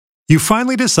You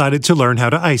finally decided to learn how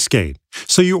to ice skate,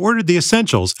 so you ordered the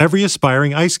essentials every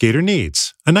aspiring ice skater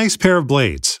needs: a nice pair of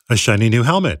blades, a shiny new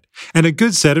helmet, and a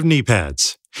good set of knee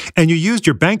pads. And you used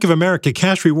your Bank of America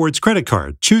Cash Rewards credit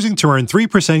card, choosing to earn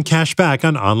 3% cash back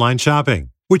on online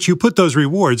shopping, which you put those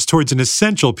rewards towards an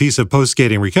essential piece of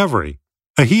post-skating recovery: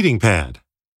 a heating pad.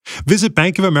 Visit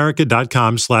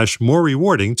bankofamerica.com/more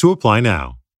rewarding to apply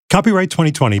now. Copyright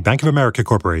 2020 Bank of America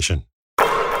Corporation.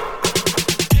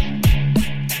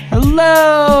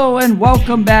 Hello, and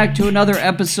welcome back to another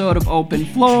episode of Open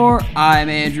Floor. I'm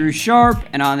Andrew Sharp,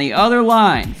 and on the other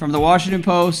line from the Washington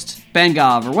Post, Ben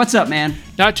Golliver. What's up, man?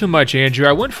 Not too much, Andrew.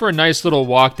 I went for a nice little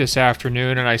walk this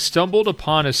afternoon, and I stumbled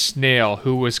upon a snail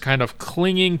who was kind of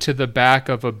clinging to the back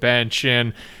of a bench,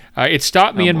 and it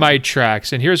stopped me in my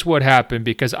tracks. And here's what happened,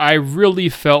 because I really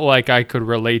felt like I could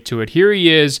relate to it. Here he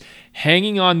is,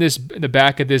 hanging on the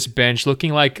back of this bench,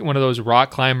 looking like one of those rock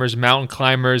climbers, mountain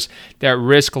climbers that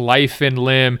risk life and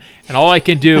limb. And all I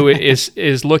can do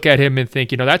is look at him and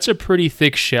think, that's a pretty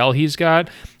thick shell he's got.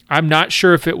 I'm not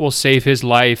sure if it will save his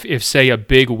life if, say, a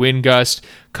big wind gust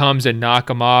comes and knock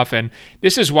him off. And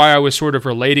this is why I was sort of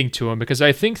relating to him, because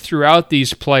I think throughout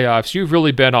these playoffs, you've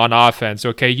really been on offense,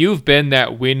 okay? You've been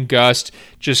that wind gust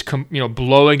just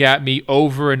blowing at me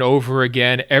over and over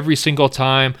again every single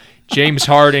time James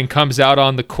Harden comes out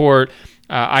on the court.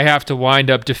 I have to wind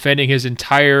up defending his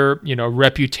entire,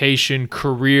 reputation,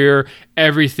 career,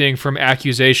 everything from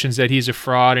accusations that he's a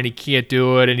fraud and he can't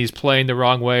do it and he's playing the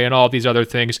wrong way and all these other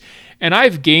things. And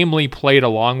I've gamely played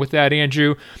along with that,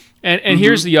 Andrew. And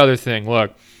here's the other thing.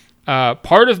 Look,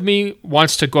 part of me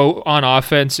wants to go on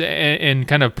offense and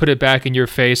kind of put it back in your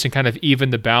face and kind of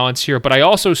even the balance here. But I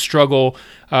also struggle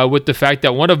with the fact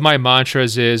that one of my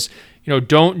mantras is,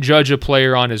 don't judge a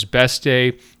player on his best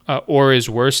day or his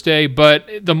worst day. But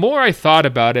the more I thought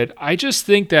about it, I just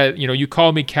think that, you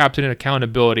call me captain in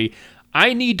accountability.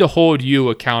 I need to hold you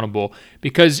accountable,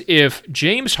 because if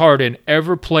James Harden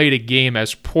ever played a game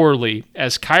as poorly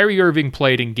as Kyrie Irving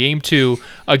played in Game 2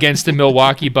 against the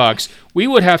Milwaukee Bucks, we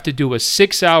would have to do a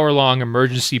 6-hour-long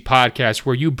emergency podcast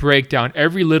where you break down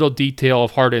every little detail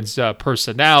of Harden's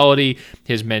personality,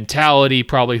 his mentality,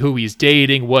 probably who he's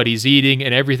dating, what he's eating,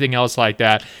 and everything else like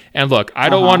that. And look, I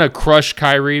don't want to crush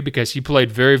Kyrie because he played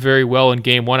very, very well in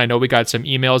Game 1. I know we got some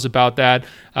emails about that.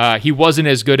 He wasn't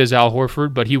as good as Al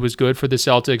Horford, but he was good for the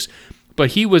Celtics.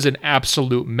 But he was an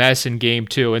absolute mess in Game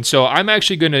 2. And so I'm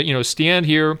actually going to, stand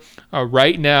here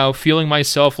right now feeling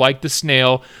myself like the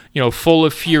snail, full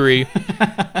of fury.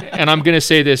 And I'm going to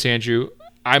say this, Andrew.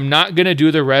 I'm not going to do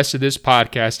the rest of this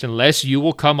podcast unless you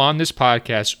will come on this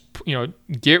podcast,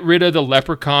 get rid of the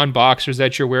leprechaun boxers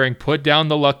that you're wearing, put down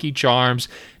the Lucky Charms,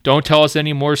 don't tell us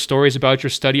any more stories about your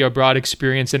study abroad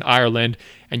experience in Ireland,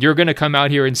 and you're going to come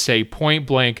out here and say point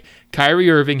blank,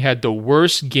 Kyrie Irving had the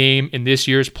worst game in this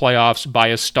year's playoffs by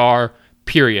a star,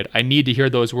 period. I need to hear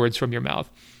those words from your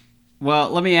mouth.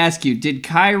 Well, let me ask you, did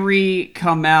Kyrie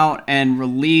come out and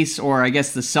release, or I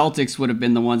guess the Celtics would have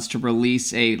been the ones to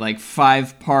release a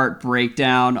 5-part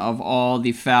breakdown of all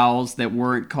the fouls that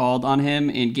weren't called on him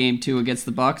in Game 2 against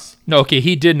the Bucks? No, okay,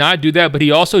 he did not do that, but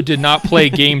he also did not play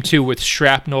Game 2 with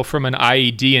shrapnel from an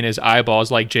IED in his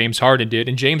eyeballs like James Harden did,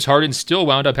 and James Harden still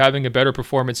wound up having a better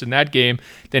performance in that game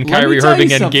than Kyrie Irving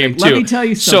in Game 2. Let me tell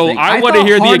you something. So I want to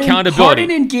hear the accountability.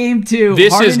 Harden in Game 2,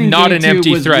 this is not an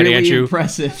empty threat, really Andrew.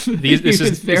 Impressive. This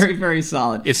is very, very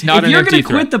solid. It's not an empty threat. If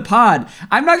you're going to quit the pod,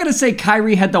 I'm not going to say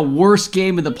Kyrie had the worst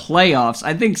game of the playoffs.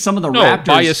 I think some of the Raptors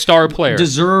by a star player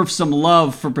deserve some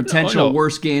love for potential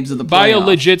worst games of the playoffs. By a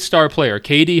legit star player.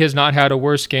 KD has not had a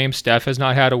worse game. Steph has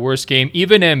not had a worse game.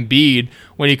 Even Embiid,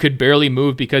 when he could barely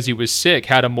move because he was sick,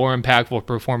 had a more impactful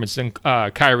performance than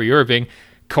Kyrie Irving.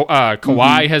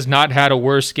 Kawhi has not had a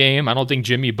worse game. I don't think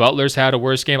Jimmy Butler's had a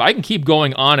worse game. I can keep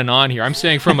going on and on here. I'm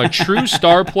saying from a true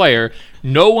star player,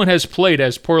 no one has played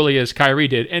as poorly as Kyrie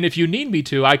did. And if you need me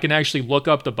to, I can actually look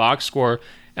up the box score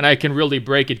and I can really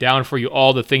break it down for you,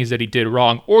 all the things that he did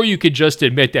wrong. Or you could just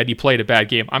admit that he played a bad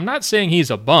game. I'm not saying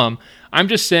he's a bum. I'm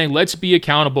just saying let's be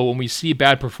accountable when we see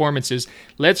bad performances.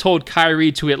 Let's hold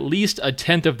Kyrie to at least a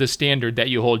tenth of the standard that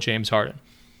you hold James Harden.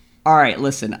 All right,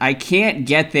 listen, I can't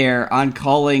get there on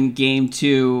calling Game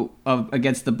 2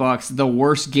 against the Bucks the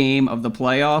worst game of the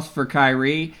playoffs for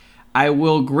Kyrie. I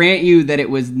will grant you that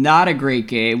it was not a great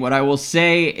game. What I will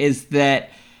say is that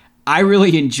I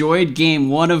really enjoyed Game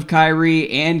 1 of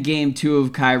Kyrie and Game 2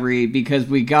 of Kyrie because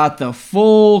we got the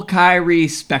full Kyrie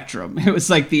spectrum. It was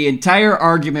like the entire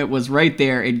argument was right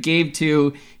there. In Game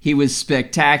 2, he was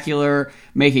spectacular,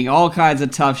 making all kinds of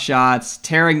tough shots,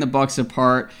 tearing the Bucks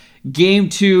apart. Game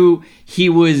 2, he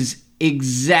was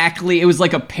exactly, it was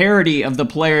like a parody of the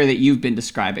player that you've been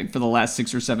describing for the last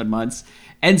 6 or 7 months.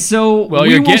 And so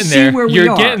you're getting there.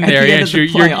 You're getting there, Andrew.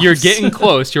 You're getting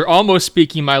close. You're almost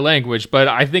speaking my language, but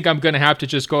I think I'm going to have to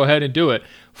just go ahead and do it.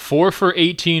 4 for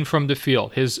 18 from the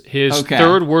field. His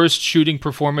third worst shooting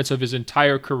performance of his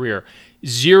entire career.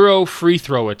 0 free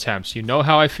throw attempts. You know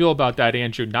how I feel about that,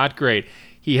 Andrew. Not great.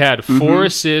 He had 4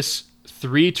 assists,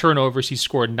 3 turnovers. He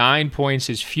scored 9 points,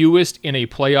 his fewest in a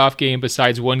playoff game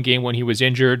besides one game when he was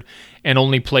injured and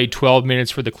only played 12 minutes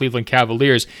for the Cleveland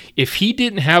Cavaliers. If he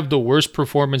didn't have the worst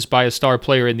performance by a star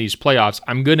player in these playoffs,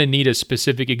 I'm going to need a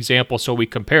specific example so we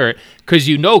compare it, because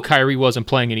you know Kyrie wasn't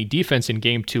playing any defense in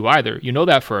Game 2 either. You know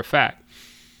that for a fact.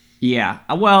 Yeah,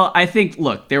 well, I think,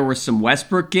 look, there were some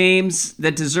Westbrook games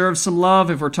that deserve some love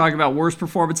if we're talking about worst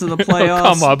performance of the playoffs.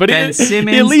 Come on, but Ben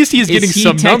Simmons, at least he's getting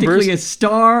some numbers. Is he technically a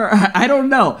star? I don't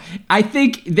know. I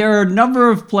think there are a number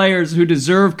of players who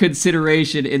deserve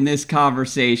consideration in this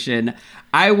conversation.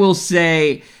 I will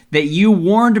say that you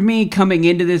warned me coming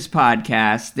into this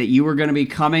podcast that you were going to be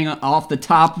coming off the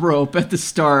top rope at the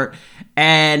start,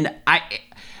 and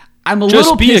I'm a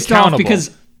little pissed off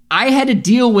because I had to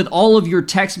deal with all of your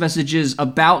text messages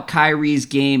about Kyrie's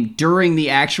game during the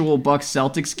actual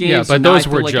Bucks-Celtics game. Yeah, so but now those I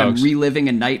feel were like jokes. I'm reliving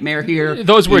a nightmare here.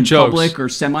 Those were jokes. Public or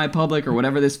semi-public or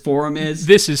whatever this forum is.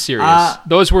 This is serious.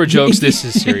 Those were jokes. This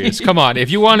is serious. Come on. If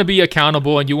you want to be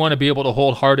accountable and you want to be able to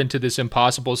hold Harden to this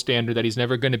impossible standard that he's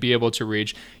never going to be able to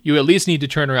reach, you at least need to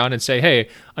turn around and say, hey,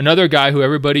 another guy who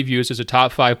everybody views as a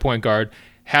top 5 point guard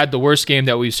had the worst game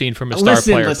that we've seen from a star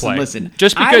player play. Listen.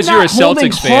 Just because you're a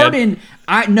Celtics fan.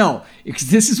 No,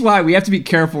 this is why we have to be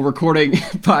careful recording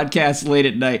podcasts late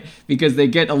at night, because they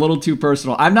get a little too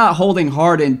personal. I'm not holding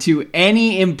Harden to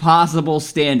any impossible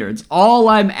standards. All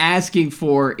I'm asking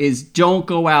for is don't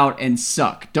go out and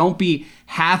suck. Don't be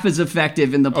half as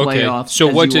effective in the playoffs. So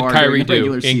as what you did are Kyrie during the do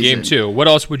regular in season. Game 2? What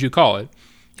else would you call it?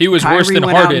 He was Kyrie worse than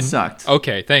went out Harden. and sucked.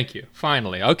 Okay, thank you.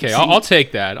 Finally. Okay, I'll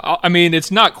take that. I mean,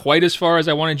 it's not quite as far as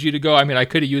I wanted you to go. I mean, I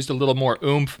could have used a little more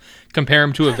oomph, compare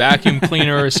him to a vacuum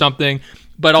cleaner or something,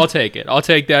 but I'll take it. I'll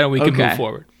take that and we can move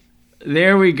forward.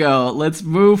 There we go. Let's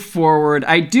move forward.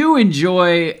 I do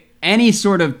enjoy any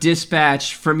sort of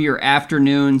dispatch from your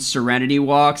afternoon serenity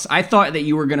walks. I thought that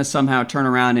you were going to somehow turn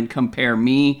around and compare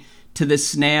me to the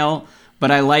snail, but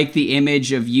I like the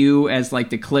image of you as like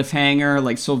the cliffhanger,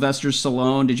 like Sylvester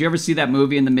Stallone. Did you ever see that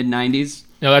movie in the mid-90s?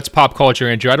 No, that's pop culture,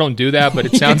 Andrew. I don't do that, but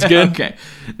it sounds good. Okay,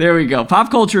 there we go. Pop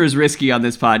culture is risky on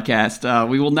this podcast.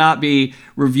 We will not be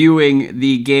reviewing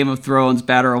the Game of Thrones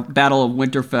Battle of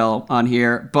Winterfell on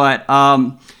here. But,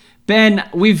 Ben,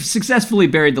 we've successfully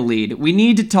buried the lead. We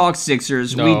need to talk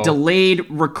Sixers. No. We delayed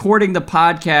recording the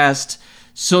podcast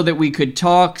so that we could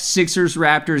talk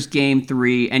Sixers-Raptors Game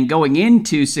 3. And going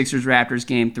into Sixers-Raptors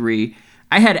Game 3,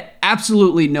 I had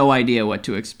absolutely no idea what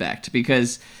to expect,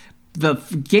 because the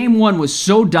Game 1 was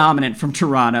so dominant from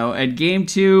Toronto, and Game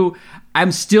 2,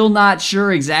 I'm still not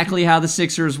sure exactly how the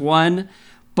Sixers won.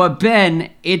 But Ben,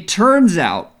 it turns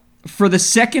out, for the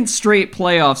second straight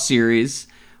playoff series,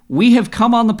 we have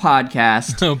come on the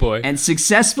podcast and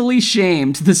successfully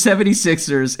shamed the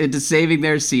 76ers into saving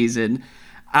their season.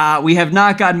 We have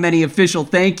not gotten many official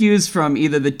thank yous from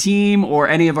either the team or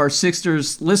any of our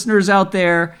Sixers listeners out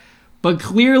there, but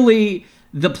clearly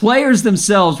the players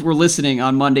themselves were listening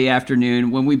on Monday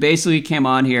afternoon when we basically came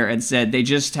on here and said they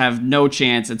just have no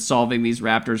chance at solving these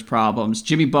Raptors problems.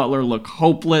 Jimmy Butler looked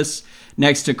hopeless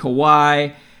next to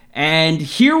Kawhi. And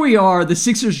here we are, the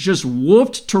Sixers just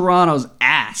whooped Toronto's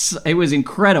ass. It was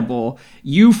incredible.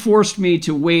 You forced me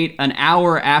to wait an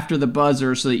hour after the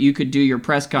buzzer so that you could do your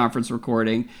press conference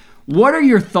recording. What are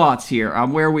your thoughts here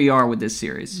on where we are with this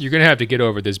series? You're going to have to get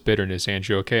over this bitterness,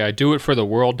 Andrew, okay? I do it for the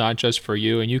world, not just for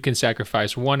you, and you can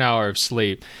sacrifice 1 hour of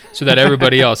sleep so that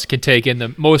everybody else can take in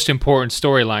the most important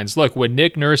storylines. Look, when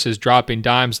Nick Nurse is dropping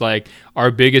dimes like our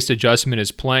biggest adjustment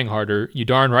is playing harder, you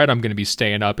darn right I'm going to be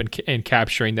staying up and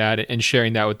capturing that and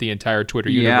sharing that with the entire Twitter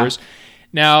universe.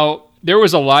 Now, there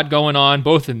was a lot going on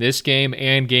both in this game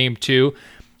and Game 2.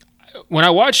 When I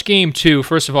watched Game 2,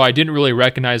 first of all, I didn't really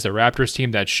recognize the Raptors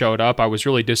team that showed up. I was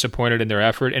really disappointed in their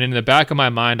effort. And in the back of my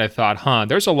mind, I thought,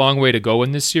 there's a long way to go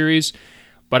in this series.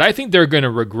 But I think they're going to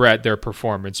regret their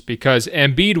performance because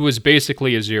Embiid was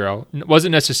basically a zero. It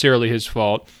wasn't necessarily his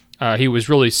fault. He was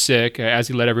really sick, as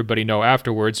he let everybody know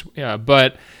afterwards.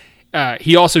 But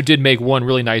he also did make one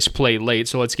really nice play late,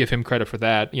 so let's give him credit for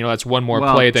that. You know, that's one more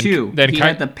play than two. He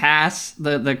had the pass,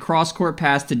 the cross-court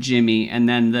pass to Jimmy, and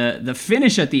then the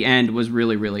finish at the end was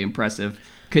really, really impressive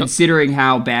considering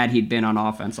how bad he'd been on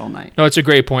offense all night. No, it's a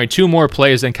great point. 2 more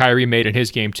plays than Kyrie made in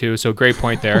his game too, so great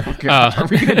point there. Are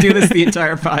we going to do this the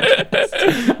entire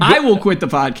podcast? I will quit the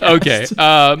podcast.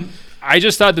 Okay. I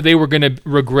just thought that they were going to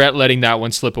regret letting that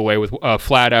one slip away with a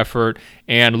flat effort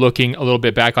and looking a little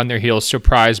bit back on their heels,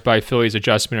 surprised by Philly's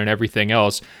adjustment and everything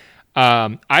else.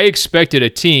 I expected a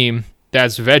team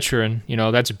that's veteran,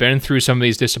 that's been through some of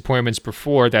these disappointments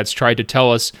before, that's tried to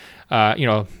tell us,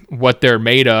 what they're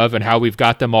made of and how we've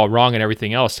got them all wrong and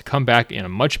everything else, to come back in a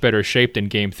much better shape than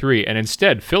Game 3. And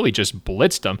instead, Philly just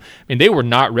blitzed them. I mean, they were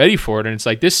not ready for it. And it's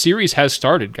like, this series has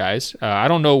started, guys. I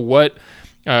don't know what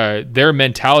their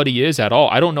mentality is at all.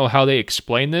 I don't know how they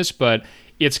explain this, but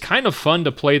it's kind of fun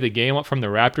to play the game up from the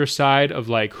Raptors side of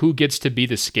like who gets to be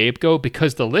the scapegoat,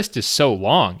 because the list is so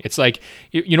long. It's like,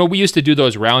 we used to do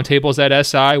those roundtables at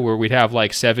SI where we'd have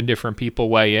like 7 different people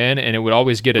weigh in, and it would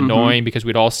always get annoying because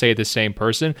we'd all say the same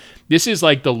person. This is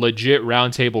like the legit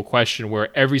roundtable question where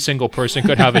every single person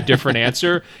could have a different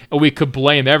answer, and we could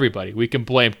blame everybody. We can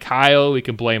blame Kyle, we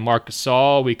can blame Marc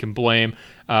Gasol, we can blame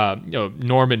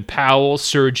Norman Powell,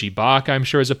 Serge Ibaka, I'm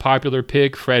sure, is a popular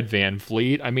pick, Fred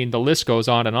VanVleet. I mean, the list goes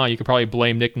on and on. You could probably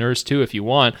blame Nick Nurse too if you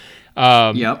want.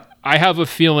 Yep. I have a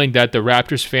feeling that the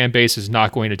Raptors fan base is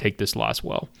not going to take this loss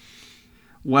well.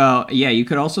 Well, yeah, you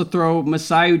could also throw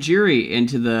Masai Ujiri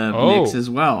into the mix as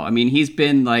well. I mean, he's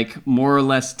been like more or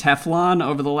less Teflon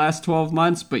over the last 12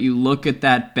 months, but you look at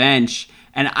that bench,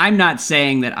 and I'm not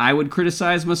saying that I would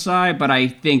criticize Masai, but I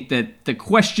think that the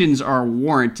questions are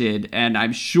warranted, and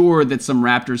I'm sure that some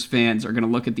Raptors fans are going to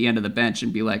look at the end of the bench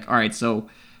and be like, all right, so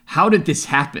how did this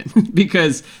happen?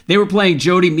 Because they were playing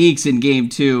Jody Meeks in Game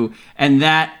 2, and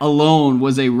that alone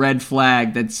was a red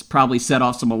flag that's probably set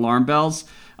off some alarm bells.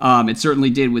 It certainly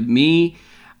did with me.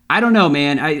 I don't know,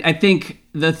 man. I think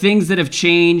the things that have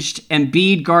changed,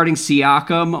 Embiid guarding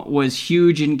Siakam was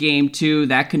huge in Game 2.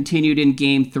 That continued in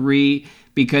Game 3.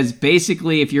 Because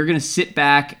basically, if you're going to sit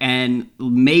back and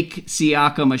make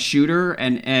Siakam a shooter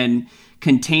and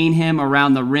contain him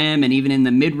around the rim and even in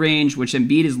the mid-range, which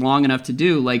Embiid is long enough to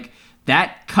do, like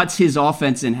that cuts his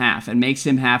offense in half and makes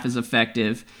him half as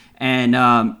effective. And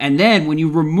then when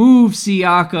you remove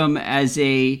Siakam as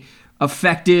a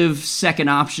effective second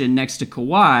option next to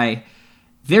Kawhi,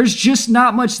 there's just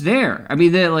not much there. I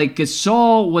mean,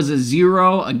 Gasol was a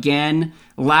 0 again.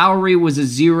 Lowry was a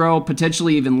 0,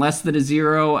 potentially even less than a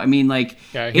 0. I mean,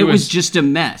 it was just a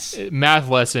mess. Math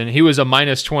lesson. He was a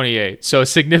 -28, so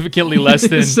significally less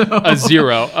than a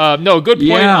 0. No, good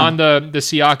point on the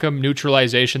Siakam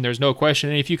neutralization. There's no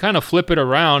question. And if you kind of flip it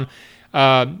around,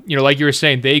 like you were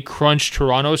saying, they crunched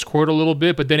Toronto's court a little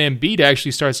bit, but then Embiid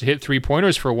actually starts to hit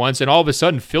 3-pointers for once, and all of a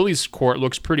sudden Philly's court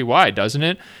looks pretty wide, doesn't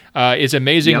it? It's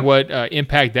amazing what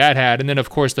impact that had. And then, of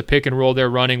course, the pick and roll they're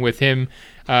running with him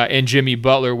and Jimmy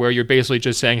Butler, where you're basically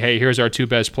just saying, hey, here's our 2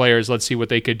 best players. Let's see what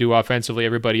they could do offensively.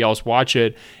 Everybody else watch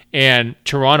it. And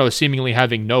Toronto seemingly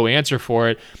having no answer for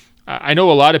it. I know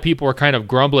a lot of people are kind of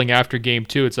grumbling after Game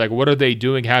 2. It's like, what are they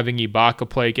doing having Ibaka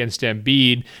play against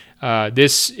Embiid?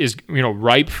 This is,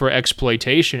 ripe for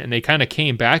exploitation, and they kind of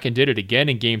came back and did it again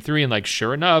in Game 3, and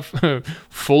sure enough,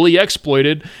 fully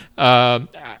exploited.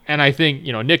 And I think,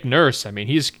 Nick Nurse, I mean,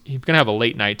 he's gonna have a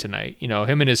late night tonight.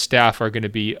 Him and his staff are gonna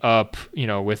be up,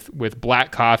 with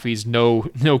black coffees, no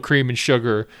cream and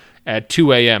sugar at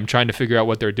 2 a.m. trying to figure out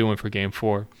what they're doing for Game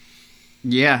 4.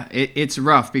 Yeah, it's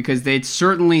rough because they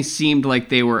certainly seemed like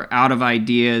they were out of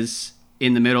ideas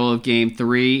in the middle of Game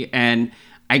 3, and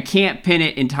I can't pin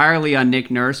it entirely on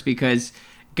Nick Nurse because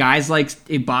guys like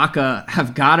Ibaka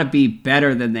have got to be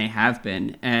better than they have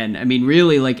been. And I mean,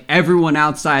 really, everyone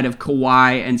outside of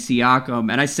Kawhi and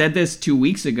Siakam, and I said this 2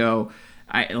 weeks ago,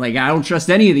 I don't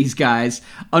trust any of these guys.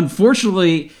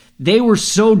 Unfortunately, they were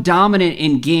so dominant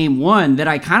in Game 1 that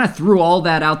I kind of threw all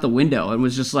that out the window and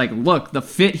was just like, look, the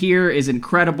fit here is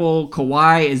incredible.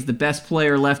 Kawhi is the best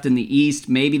player left in the East,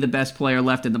 maybe the best player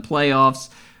left in the playoffs.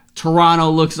 Toronto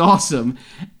looks awesome,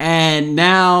 and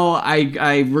now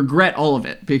I regret all of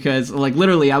it because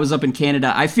literally I was up in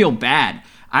Canada. I feel bad.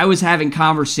 I was having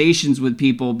conversations with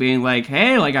people being like,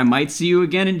 hey, I might see you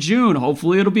again in June.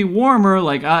 Hopefully it'll be warmer,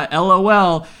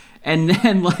 LOL. And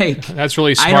then that's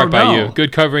really smart by you.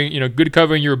 Good covering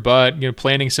your butt,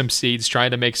 planting some seeds,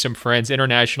 trying to make some friends,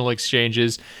 international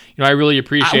exchanges. I really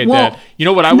appreciate that. You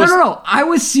know what I was? No. I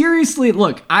was seriously,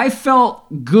 I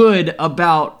felt good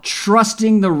about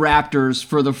trusting the Raptors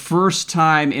for the first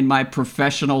time in my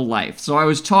professional life. So I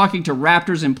was talking to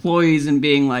Raptors employees and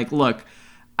being like, look,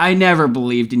 I never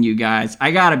believed in you guys. I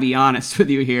gotta be honest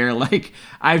with you here.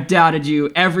 I've doubted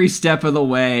you every step of the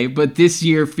way, but this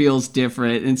year feels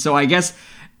different. And so I guess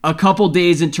a couple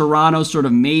days in Toronto sort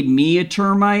of made me a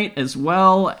termite as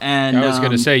well. And I was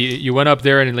going to say, you went up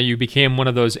there and you became one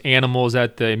of those animals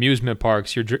at the amusement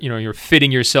parks. You're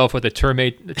fitting yourself with a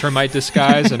termite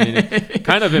disguise. I mean,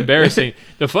 kind of embarrassing.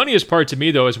 The funniest part to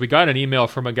me, though, is we got an email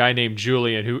from a guy named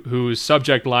Julian whose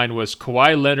subject line was,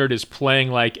 Kawhi Leonard is playing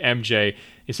like MJ.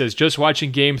 He says, just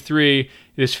watching Game 3,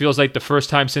 this feels like the first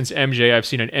time since MJ I've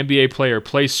seen an NBA player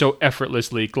play so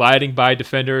effortlessly, gliding by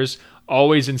defenders,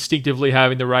 always instinctively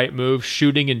having the right move,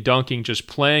 shooting and dunking, just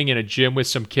playing in a gym with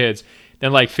some kids.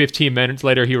 Then like 15 minutes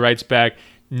later, he writes back,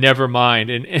 never mind.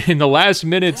 And in the last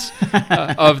minutes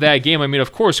of that game, I mean,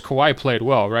 of course, Kawhi played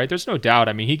well, right? There's no doubt.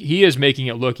 I mean, he is making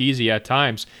it look easy at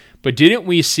times. But didn't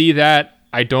we see that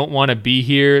I don't want to be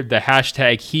here, the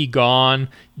hashtag he gone,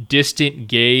 distant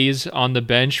gaze on the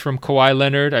bench from Kawhi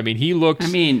Leonard? I mean, he looked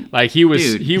like he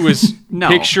was no.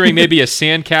 picturing maybe a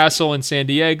sandcastle in San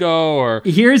Diego. Or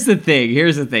Here's the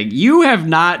thing. You have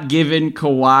not given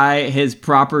Kawhi his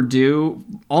proper due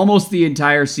almost the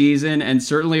entire season, and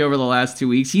certainly over the last 2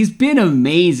 weeks. He's been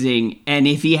amazing, and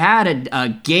if he had a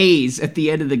gaze at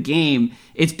the end of the game,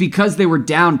 it's because they were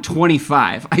down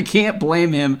 25. I can't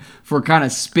blame him for kind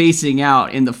of spacing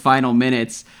out in the final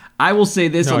minutes. I will say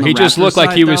this on the Raptors side, he just looked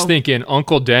like he was thinking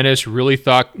Uncle Dennis really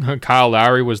thought Kyle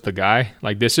Lowry was the guy.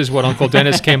 Like, this is what Uncle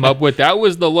Dennis came up with. That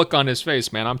was the look on his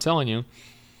face, man. I'm telling you.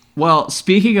 Well,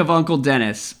 speaking of Uncle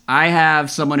Dennis, I have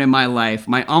someone in my life,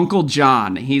 my Uncle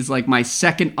John. He's like my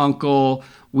second uncle.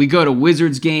 We go to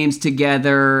Wizards games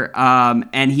together,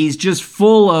 and he's just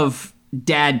full of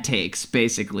dad takes,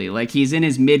 basically. Like, he's in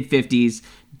his mid-50s,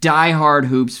 diehard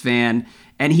hoops fan,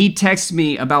 and he texts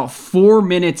me about 4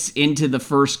 minutes into the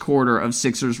first quarter of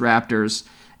Sixers-Raptors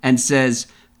and says,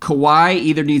 Kawhi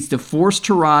either needs to force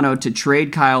Toronto to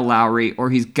trade Kyle Lowry or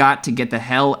he's got to get the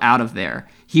hell out of there.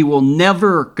 He will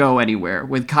never go anywhere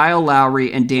with Kyle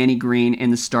Lowry and Danny Green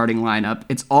in the starting lineup.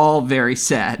 It's all very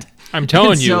sad. I'm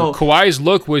telling you, Kawhi's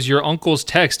look was your uncle's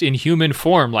text in human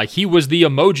form. Like, he was the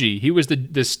emoji. He was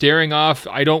the staring off,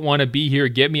 I don't want to be here,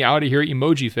 get me out of here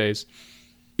emoji face.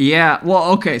 Yeah,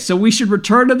 well, okay, so we should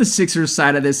return to the Sixers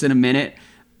side of this in a minute,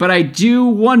 but I do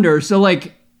wonder, so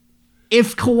like,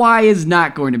 if Kawhi is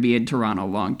not going to be in Toronto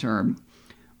long term,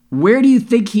 where do you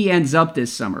think he ends up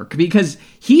this summer? Because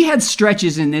he had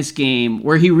stretches in this game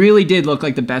where he really did look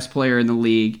like the best player in the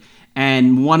league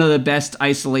and one of the best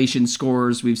isolation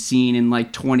scorers we've seen in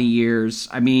like 20 years.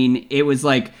 I mean, it was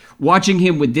like watching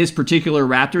him with this particular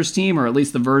Raptors team, or at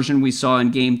least the version we saw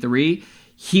in Game 3,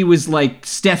 he was like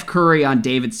Steph Curry on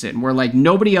Davidson, where like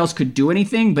nobody else could do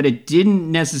anything, but it didn't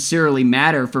necessarily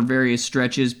matter for various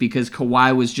stretches because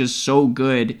Kawhi was just so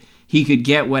good. He could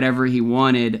get whatever he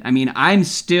wanted. I mean, I'm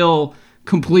still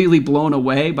completely blown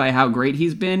away by how great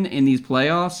he's been in these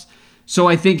playoffs. So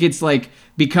I think it's like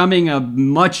becoming a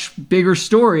much bigger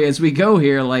story as we go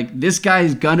here. Like, this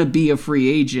guy's gonna be a free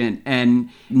agent and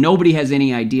nobody has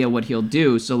any idea what he'll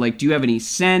do. So like, do you have any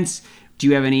sense? Do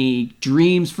you have any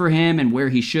dreams for him and where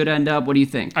he should end up? What do you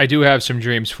think? I do have some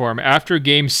dreams for him. After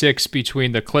Game 6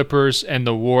 between the Clippers and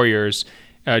the Warriors,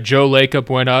 Joe Lacob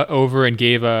went over and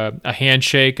gave a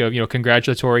handshake,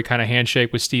 congratulatory kind of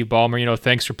handshake with Steve Ballmer,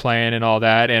 thanks for playing and all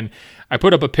that. And I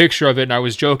put up a picture of it, and I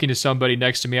was joking to somebody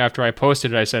next to me after I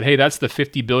posted it. I said, hey, that's the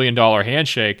 $50 billion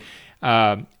handshake.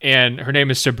 And her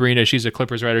name is Sabrina. She's a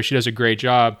Clippers writer. She does a great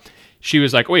job. She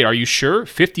was like, wait, are you sure?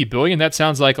 $50 billion? That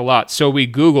sounds like a lot. So we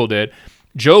Googled it.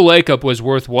 Joe Lacob was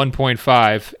worth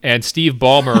 1.5 and Steve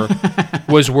Ballmer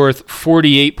was worth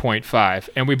 48.5.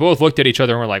 And we both looked at each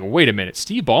other and were like, wait a minute,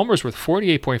 Steve Ballmer's worth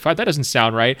 48.5? That doesn't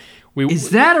sound right. Is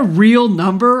that a real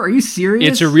number? Are you serious?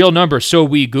 It's a real number. So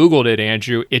we Googled it,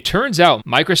 Andrew. It turns out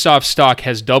Microsoft stock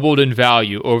has doubled in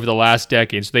value over the last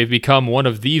decade. So they've become one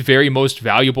of the very most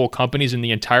valuable companies in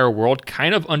the entire world,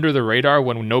 kind of under the radar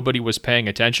when nobody was paying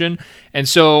attention. And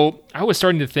so I was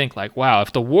starting to think like, wow,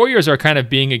 if the Warriors are kind of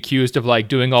being accused of like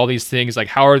doing all these things, like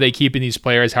how are they keeping these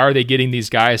players? How are they getting these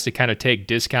guys to kind of take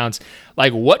discounts?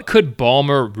 Like, what could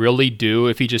Ballmer really do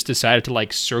if he just decided to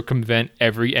like circumvent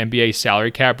every NBA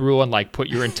salary cap rule and like put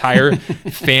your entire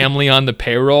family on the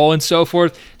payroll and so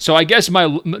forth? So I guess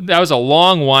that was a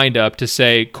long wind up to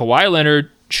say Kawhi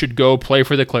Leonard should go play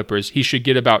for the Clippers. He should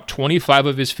get about 25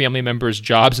 of his family members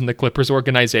jobs in the Clippers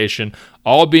organization,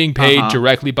 all being paid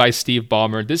directly by Steve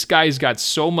Ballmer. This guy's got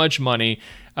so much money.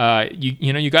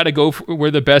 You got to go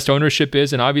where the best ownership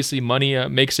is, and obviously money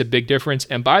makes a big difference.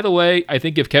 And by the way, I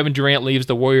think if Kevin Durant leaves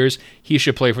the Warriors, he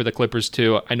should play for the Clippers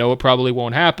too. I know it probably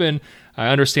won't happen. I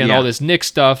understand all this Knicks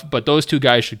stuff, but those two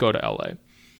guys should go to LA.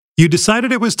 You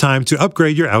decided it was time to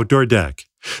upgrade your outdoor deck,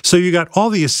 so you got all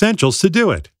the essentials to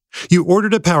do it. You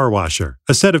ordered a power washer,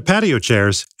 a set of patio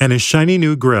chairs, and a shiny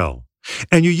new grill.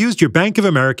 And you used your Bank of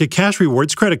America Cash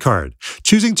Rewards credit card,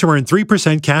 choosing to earn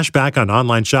 3% cash back on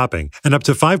online shopping and up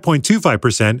to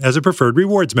 5.25% as a preferred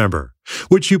rewards member,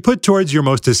 which you put towards your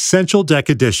most essential deck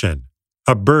addition,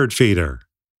 a bird feeder.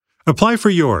 Apply for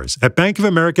yours at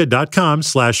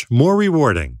bankofamerica.com/more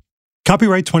rewarding.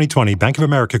 Copyright 2020 Bank of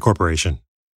America Corporation.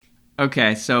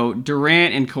 Okay, so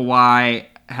Durant and Kawhi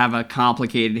have a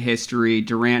complicated history.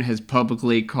 Durant has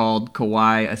publicly called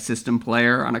Kawhi a system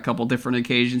player on a couple different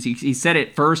occasions. He said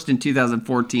it first in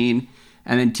 2014,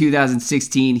 and then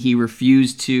 2016 he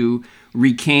refused to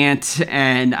recant,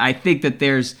 and I think that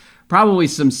there's probably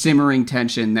some simmering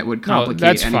tension that would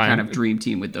complicate any kind of dream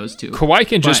team with those two. Kawhi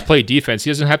can just play defense.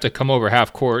 He doesn't have to come over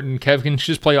half court, and Kev can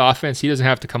just play offense. He doesn't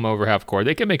have to come over half court.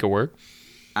 They can make it work.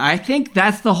 I think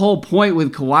that's the whole point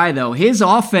with Kawhi, though. His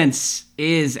offense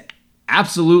is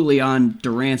absolutely on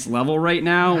Durant's level right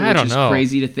now, which is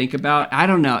crazy to think about. I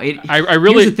don't know. Here's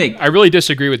the thing. I really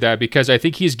disagree with that because I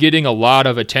think he's getting a lot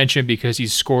of attention because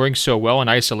he's scoring so well in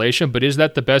isolation, but is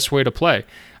that the best way to play?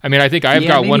 I mean, I think I've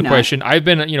got one question. I've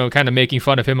been, kind of making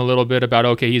fun of him a little bit about,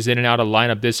 okay, he's in and out of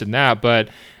lineup, this and that, but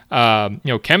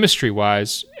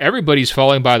chemistry-wise, everybody's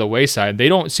falling by the wayside. They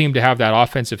don't seem to have that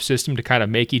offensive system to kind of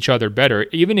make each other better.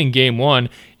 Even in Game 1,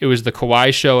 it was the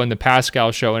Kawhi show and the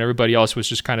Pascal show, and everybody else was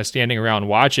just kind of standing around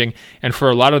watching. And for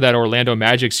a lot of that Orlando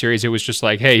Magic series, it was just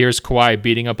like, hey, here's Kawhi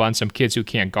beating up on some kids who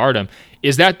can't guard him.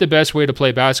 Is that the best way to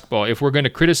play basketball? If we're going to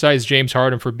criticize James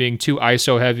Harden for being too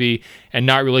ISO heavy and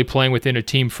not really playing within a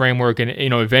team framework and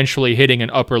eventually hitting an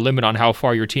upper limit on how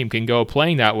far your team can go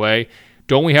playing that way,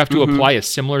 don't we have to apply a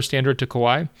similar standard to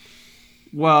Kawhi?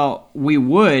 Well, we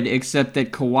would, except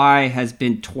that Kawhi has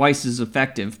been twice as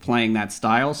effective playing that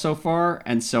style so far,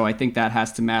 and so I think that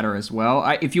has to matter as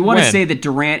well. If you want to say that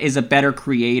Durant is a better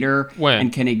creator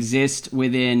and can exist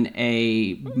within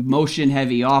a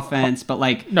motion-heavy offense, but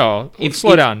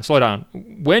slow down.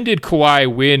 When did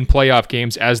Kawhi win playoff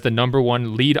games as the number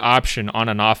one lead option on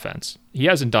an offense? He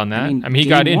hasn't done that. I mean he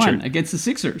got injured against the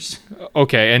Sixers.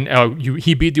 Okay, and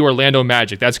he beat the Orlando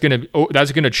Magic. That's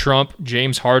gonna trump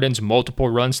James Harden's multiple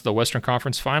runs to the Western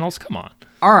Conference Finals. Come on.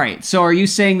 All right. So are you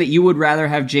saying that you would rather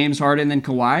have James Harden than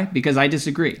Kawhi? Because I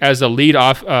disagree. As a lead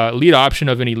option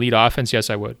of an elite offense, yes,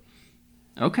 I would.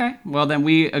 Okay, well then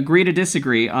we agree to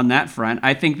disagree on that front.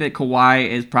 I think that Kawhi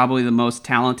is probably the most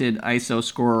talented ISO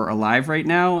scorer alive right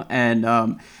now,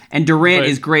 and Durant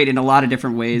is great in a lot of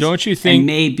different ways. Don't you think? And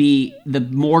may be the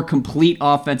more complete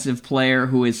offensive player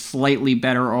who is slightly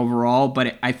better overall,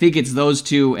 but I think it's those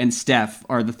two and Steph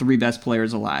are the three best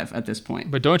players alive at this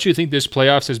point. But don't you think this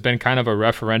playoffs has been kind of a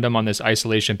referendum on this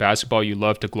isolation basketball you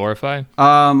love to glorify?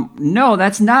 No,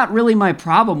 that's not really my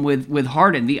problem with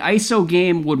Harden. The ISO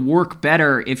game would work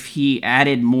better if he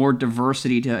added more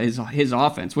diversity to his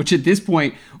offense, which at this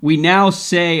point we now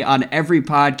say on every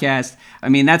podcast. I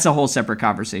mean, that's a whole separate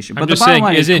conversation. But the bottom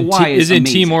line is Kawhi is isn't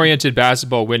team-oriented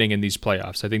basketball winning in these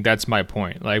playoffs? I think that's my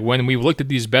point. Like when we've looked at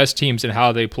these best teams and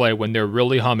how they play when they're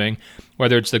really humming,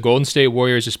 whether it's the Golden State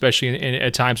Warriors, especially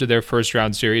at times of their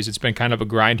first-round series, it's been kind of a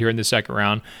grind here in the second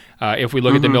round. If we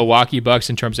look at the Milwaukee Bucks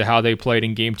in terms of how they played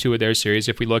in Game 2 of their series,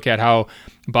 if we look at how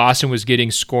Boston was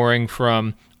getting scoring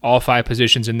from all five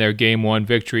positions in their Game 1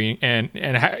 victory, and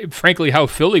frankly, how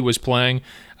Philly was playing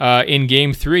in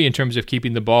Game 3 in terms of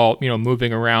keeping the ball,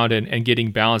 moving around and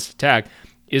getting balanced attack.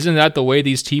 Isn't that the way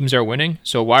these teams are winning?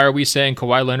 So why are we saying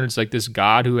Kawhi Leonard's like this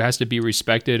god who has to be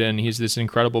respected and he's this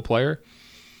incredible player?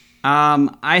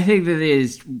 I think that it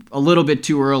is a little bit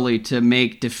too early to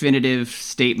make definitive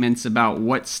statements about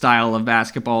what style of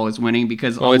basketball is winning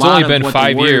because it's only been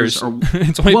 5 years.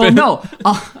 No,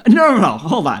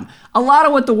 hold on. A lot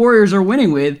of what the Warriors are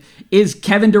winning with is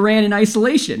Kevin Durant in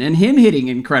isolation and him hitting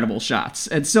incredible shots.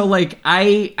 And so,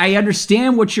 I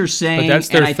understand what you're saying. But that's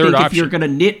their third option. If you're going to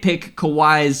nitpick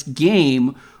Kawhi's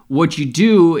game, what you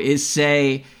do is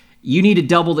say, you need to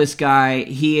double this guy.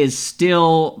 He is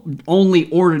still only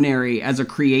ordinary as a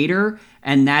creator,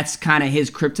 and that's kind of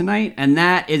his kryptonite, and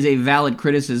that is a valid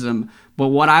criticism. But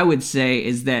what I would say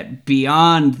is that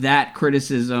beyond that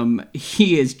criticism,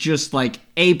 he is just like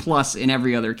A+ in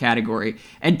every other category.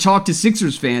 And talk to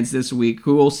Sixers fans this week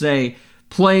who will say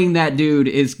playing that dude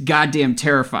is goddamn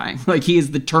terrifying. Like he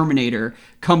is the Terminator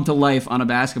come to life on a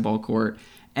basketball court.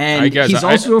 And he's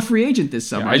also a free agent this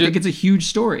summer. I think it's a huge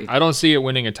story. I don't see it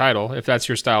winning a title if that's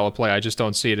your style of play. I just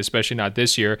don't see it, especially not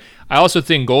this year. I also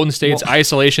think Golden State's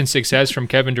isolation success from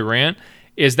Kevin Durant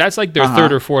that's like their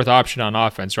third or fourth option on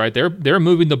offense, right? They're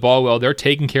moving the ball well. They're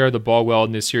taking care of the ball well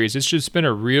in this series. It's just been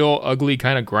a real ugly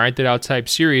kind of grinded out type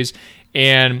series,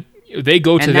 and they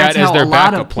go to that as their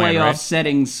backup plan, right?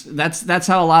 Settings. That's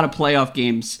how a lot of playoff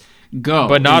games go.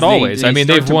 But not always. I mean,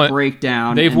 they've won. Break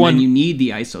down. They've won. Then you need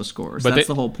the ISO scores. That's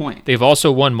the whole point. They've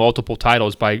also won multiple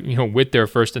titles by with their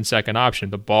first and second option,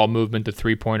 the ball movement, the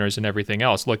 3-pointers, and everything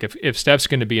else. Look, if Steph's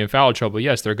going to be in foul trouble,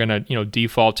 yes, they're going to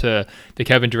default to the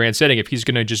Kevin Durant setting. If he's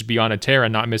going to just be on a tear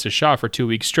and not miss a shot for 2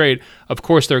 weeks straight, of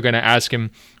course they're going to ask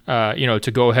him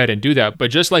to go ahead and do that.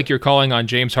 But just like you're calling on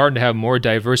James Harden to have more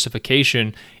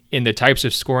diversification in the types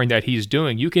of scoring that he's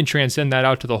doing, you can transcend that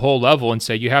out to the whole level and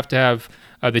say you have to have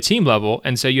the team level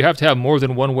and say you have to have more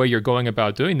than one way you're going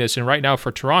about doing this. And right now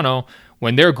for Toronto,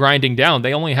 when they're grinding down,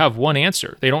 they only have one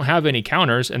answer. They don't have any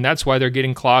counters, and that's why they're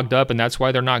getting clogged up, and that's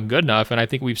why they're not good enough. And I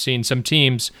think we've seen some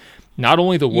teams, not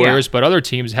only the Warriors, but other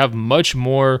teams have much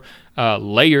more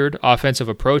layered offensive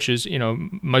approaches,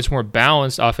 much more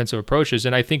balanced offensive approaches.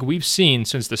 And I think we've seen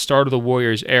since the start of the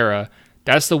Warriors era,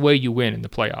 that's the way you win in the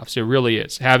playoffs. It really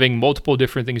is. Having multiple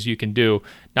different things you can do,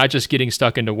 not just getting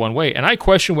stuck into one way. And I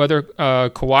question whether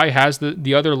Kawhi has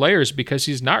the other layers because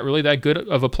he's not really that good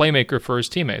of a playmaker for his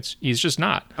teammates. He's just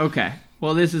not. Okay.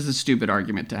 Well, this is a stupid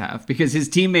argument to have because his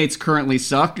teammates currently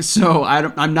suck. So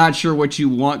I'm not sure what you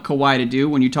want Kawhi to do.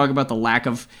 When you talk about the lack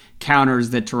of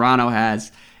counters that Toronto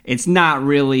has, it's not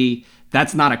really,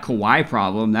 that's not a Kawhi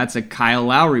problem. That's a Kyle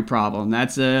Lowry problem.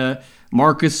 That's a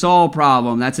Marc Gasol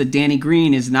problem. That's a Danny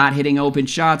Green is not hitting open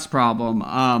shots problem.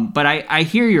 But I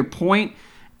hear your point.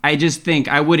 I just think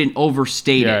I wouldn't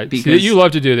overstate it because you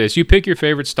love to do this. You pick your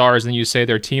favorite stars and you say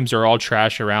their teams are all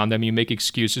trash around them. You make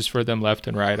excuses for them left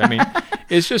and right. I mean,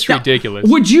 it's just ridiculous.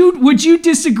 Would you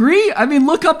disagree? I mean,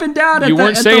 look up and down. You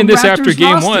weren't saying this after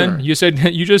game one. You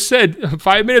just said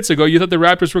 5 minutes ago you thought the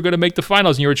Raptors were going to make the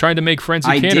finals, and you were trying to make friends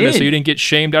in Canada so you didn't get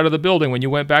shamed out of the building when you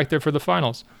went back there for the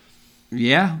finals.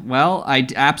 Yeah, well, I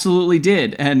absolutely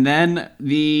did. And then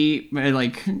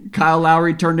Kyle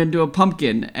Lowry turned into a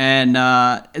pumpkin.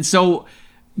 And so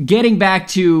getting back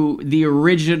to the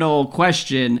original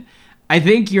question, I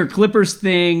think your Clippers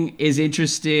thing is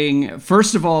interesting.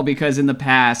 First of all, because in the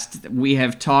past we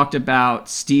have talked about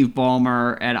Steve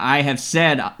Ballmer, and I have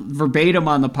said verbatim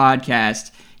on the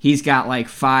podcast, he's got like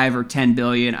 5 or 10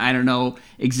 billion. I don't know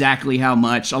exactly how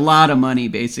much. A lot of money,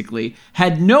 basically.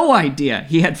 Had no idea.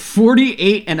 He had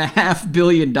 $48.5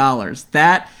 billion.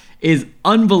 That is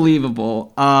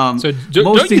unbelievable.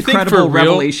 Most incredible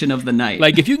revelation of the night.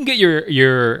 Like, if you can get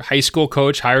your high school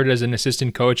coach hired as an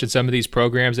assistant coach at some of these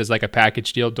programs as like a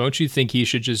package deal, don't you think he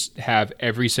should just have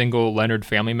every single Leonard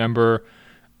family member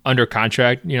under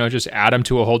contract, just add them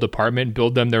to a whole department,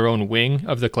 build them their own wing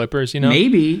of the Clippers,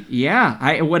 Maybe,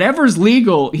 yeah. Whatever's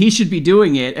legal, he should be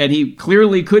doing it, and he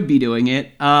clearly could be doing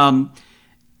it.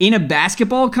 In a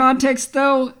basketball context,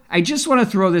 though, I just want to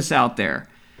throw this out there.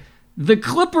 The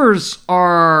Clippers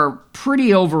are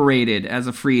pretty overrated as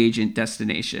a free agent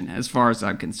destination, as far as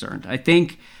I'm concerned. I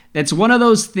think that's one of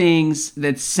those things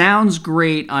that sounds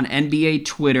great on NBA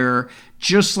Twitter,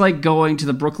 just like going to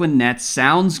the Brooklyn Nets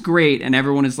sounds great, and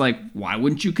everyone is like, why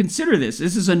wouldn't you consider this?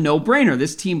 This is a no-brainer.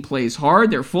 This team plays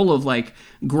hard. They're full of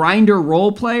grinder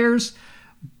role players.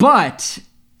 But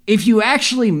if you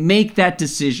actually make that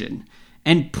decision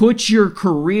and put your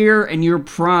career and your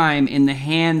prime in the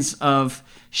hands of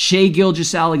Shai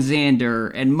Gilgeous-Alexander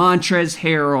and Montrezl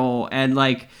Harrell and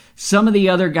some of the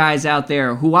other guys out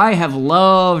there who I have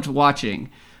loved watching,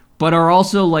 but are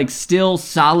also still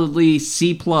solidly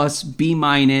C+,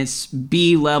 B-,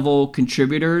 B-level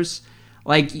contributors,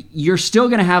 you're still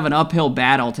going to have an uphill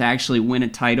battle to actually win a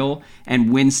title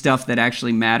and win stuff that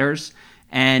actually matters.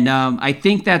 And I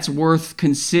think that's worth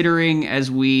considering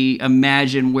as we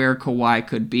imagine where Kawhi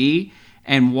could be.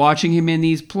 And watching him in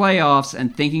these playoffs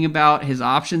and thinking about his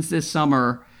options this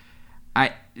summer,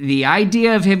 the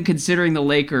idea of him considering the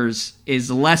Lakers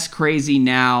is less crazy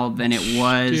now than it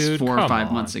was 4 or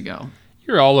 5 months ago.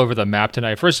 You're all over the map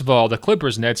tonight. First of all, the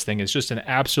Clippers-Nets thing is just an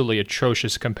absolutely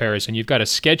atrocious comparison. You've got a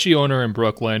sketchy owner in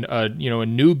Brooklyn, a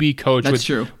newbie coach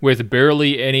with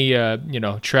barely any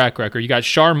track record. You got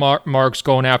Sean Marks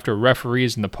going after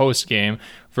referees in the post game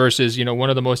versus one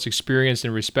of the most experienced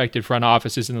and respected front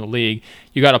offices in the league.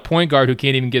 You got a point guard who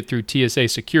can't even get through TSA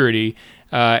security.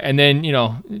 And then,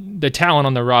 the talent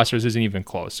on the rosters isn't even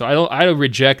close. So I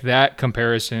reject that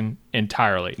comparison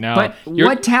entirely. Now, but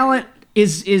what talent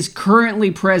is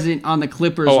currently present on the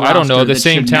Clippers roster? I don't know. The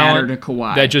same talent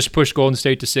talent that just pushed Golden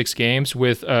State to 6 games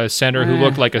with a center who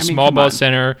looked like a small ball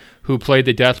center who played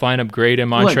the death lineup great in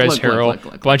Montrezl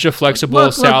Harrell. Bunch of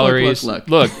flexible salaries.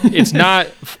 Look, it's not.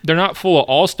 They're not full of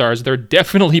all-stars. They're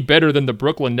definitely better than the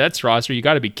Brooklyn Nets roster. You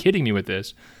got to be kidding me with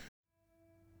this.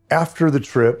 After the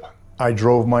trip, I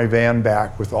drove my van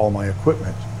back with all my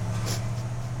equipment.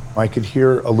 I could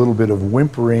hear a little bit of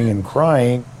whimpering and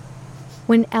crying.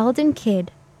 When Eldon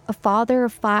Kidd, a father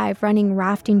of 5 running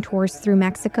rafting tours through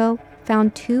Mexico,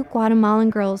 found 2 Guatemalan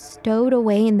girls stowed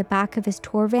away in the back of his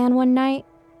tour van one night,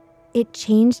 it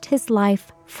changed his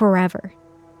life forever.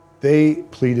 They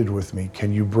pleaded with me,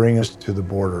 can you bring us to the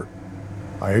border?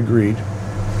 I agreed.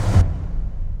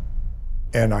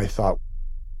 And I thought,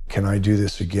 can I do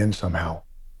this again somehow?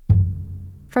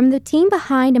 From the team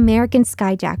behind American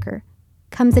Skyjacker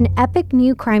comes an epic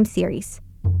new crime series,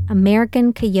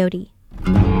 American Coyote.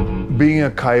 Being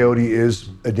a coyote is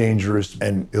a dangerous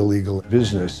and illegal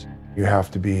business. You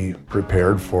have to be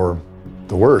prepared for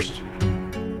the worst.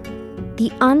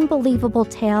 The unbelievable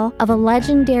tale of a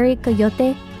legendary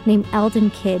coyote named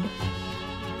Eldon Kidd.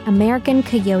 American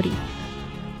Coyote.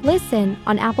 Listen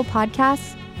on Apple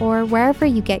Podcasts or wherever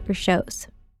you get your shows.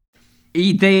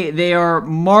 They are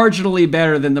marginally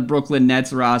better than the Brooklyn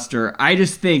Nets roster. I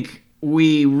just think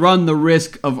we run the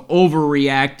risk of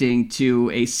overreacting to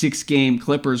a 6-game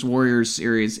Clippers-Warriors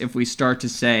series if we start to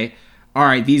say, all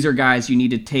right, these are guys you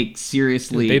need to take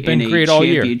seriously in a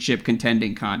championship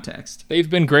contending context. They've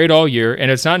been great all year, and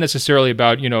it's not necessarily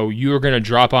about, you're going to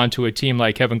drop onto a team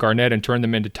like Kevin Garnett and turn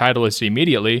them into titleists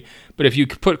immediately. But if you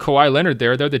put Kawhi Leonard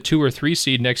there, they're the 2 or 3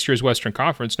 seed next year's Western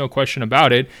Conference, no question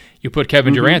about it. You put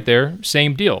Kevin Durant there,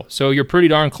 same deal. So you're pretty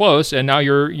darn close, and now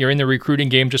you're in the recruiting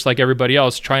game just like everybody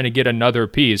else, trying to get another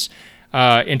piece.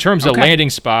 In terms of landing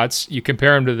spots, you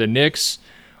compare them to the Knicks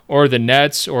or the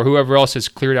Nets or whoever else has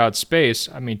cleared out space.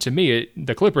 I mean, to me,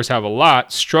 the Clippers have a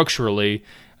lot structurally.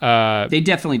 They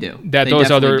definitely do. That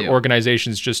those other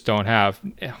organizations just don't have.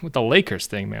 With the Lakers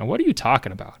thing, man, what are you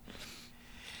talking about?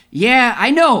 Yeah,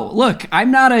 I know. Look, I'm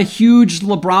not a huge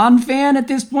LeBron fan at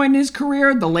this point in his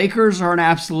career. The Lakers are an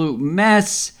absolute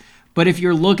mess. But if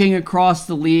you're looking across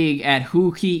the league at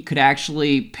who he could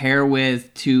actually pair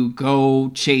with to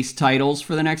go chase titles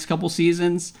for the next couple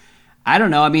seasons, I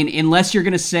don't know. I mean, unless you're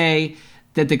going to say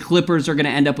that the Clippers are going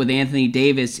to end up with Anthony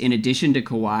Davis in addition to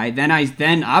Kawhi,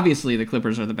 then obviously the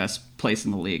Clippers are the best place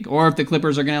in the league. Or if the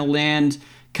Clippers are going to land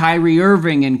Kyrie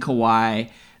Irving and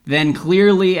Kawhi, then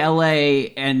clearly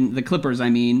LA and the Clippers,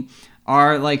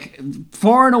 are like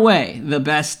far and away the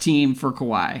best team for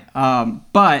Kawhi.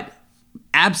 But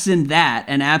absent that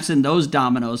and absent those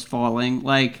dominoes falling,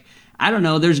 I don't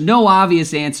know. There's no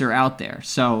obvious answer out there.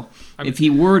 So if he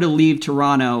were to leave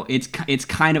Toronto, it's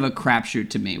kind of a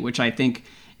crapshoot to me, which I think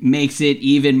makes it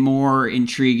even more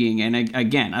intriguing. And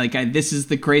again, this is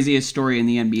the craziest story in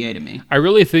the NBA to me. I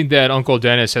really think that Uncle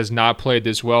Dennis has not played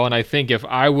this well. And I think if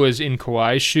I was in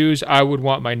Kawhi's shoes, I would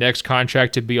want my next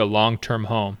contract to be a long-term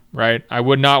home, right? I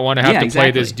would not want to have to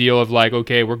play this deal of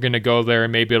okay, we're going to go there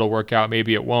and maybe it'll work out,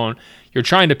 maybe it won't. You're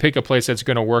trying to pick a place that's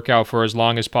going to work out for as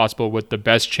long as possible with the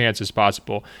best chances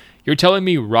possible. You're telling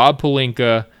me Rob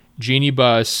Pelinka, Jeannie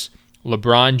Buss,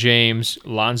 LeBron James,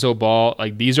 Lonzo Ball,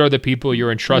 these are the people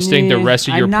you're entrusting the rest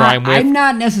of your prime with? I'm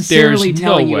not necessarily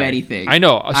telling you anything. I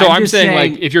know. So I'm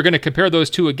saying, if you're going to compare those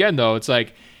two again, though, it's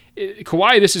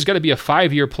Kawhi, this is going to be a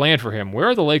 5-year plan for him. Where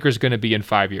are the Lakers going to be in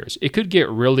 5 years? It could get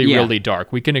really, really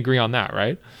dark. We can agree on that,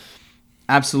 right?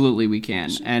 Absolutely, we can.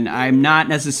 And I'm not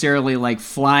necessarily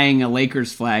flying a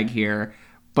Lakers flag here,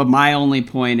 but my only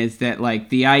point is that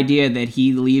the idea that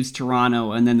he leaves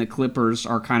Toronto and then the Clippers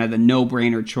are kind of the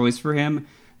no-brainer choice for him,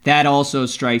 that also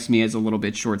strikes me as a little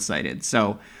bit short-sighted.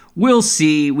 So we'll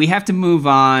see. We have to move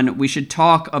on. We should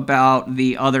talk about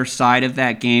the other side of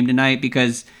that game tonight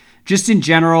because just in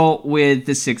general with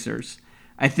the Sixers,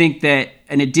 I think that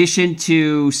in addition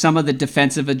to some of the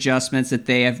defensive adjustments that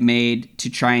they have made to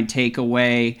try and take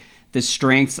away the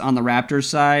strengths on the Raptors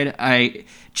side,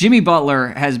 Jimmy Butler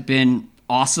has been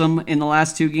awesome in the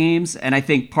last 2 games, and I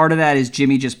think part of that is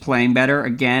Jimmy just playing better.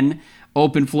 Again,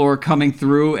 open floor coming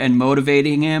through and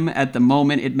motivating him at the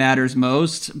moment it matters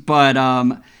most. But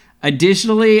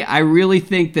additionally, I really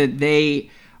think that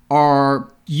they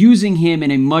are using him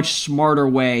in a much smarter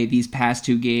way these past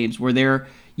 2 games where they're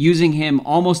using him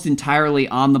almost entirely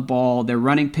on the ball. They're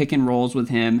running pick and rolls with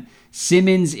him.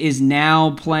 Simmons is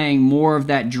now playing more of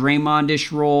that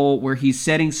Draymond-ish role where he's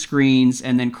setting screens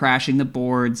and then crashing the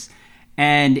boards.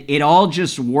 And it all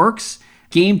just works.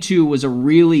 Game 2 was a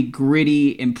really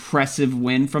gritty, impressive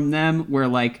win from them where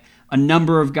a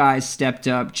number of guys stepped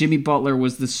up. Jimmy Butler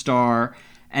was the star.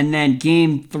 And then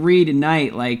game 3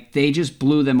 tonight, they just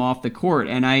blew them off the court.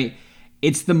 And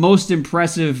it's the most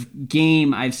impressive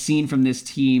game I've seen from this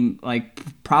team,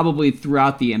 probably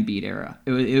throughout the Embiid era.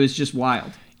 It was just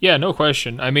wild. Yeah, no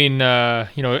question. I mean,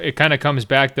 it kind of comes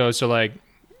back, though. So,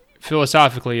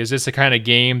 philosophically, is this the kind of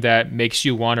game that makes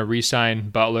you want to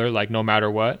re-sign Butler, no matter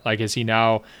what? Is he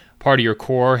now part of your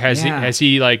core? Has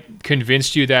he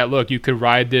convinced you that, look, you could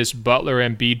ride this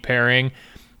Butler-Embiid pairing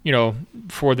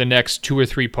for the next 2 or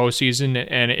 3 postseason,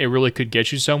 and it really could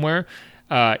get you somewhere?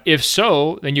 If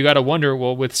so, then you got to wonder,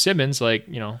 well, with Simmons,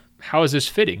 how is this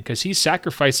fitting? Because he's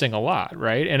sacrificing a lot,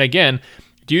 right? And again,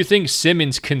 do you think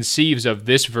Simmons conceives of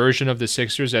this version of the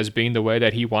Sixers as being the way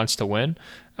that he wants to win?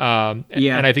 And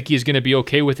I think he's going to be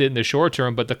okay with it in the short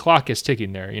term, but the clock is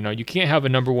ticking there. You can't have a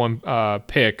number 1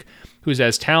 pick who's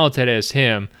as talented as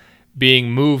him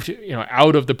being moved,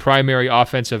 out of the primary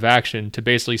offensive action to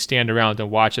basically stand around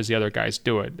and watch as the other guys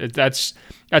do it. That's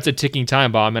a ticking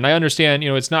time bomb. And I understand,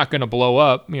 it's not going to blow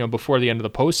up, before the end of the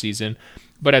postseason.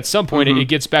 But at some point, it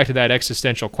gets back to that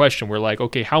existential question where,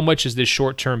 okay, how much is this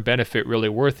short-term benefit really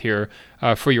worth here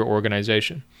for your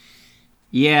organization?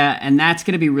 Yeah, and that's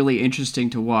going to be really interesting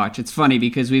to watch. It's funny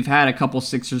because we've had a couple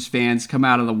Sixers fans come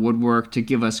out of the woodwork to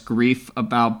give us grief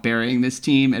about burying this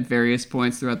team at various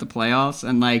points throughout the playoffs.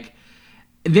 And,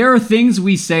 there are things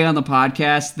we say on the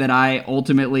podcast that I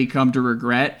ultimately come to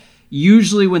regret.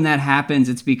 Usually when that happens,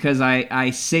 it's because I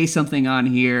say something on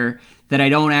here that I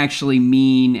don't actually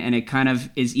mean, and it kind of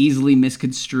is easily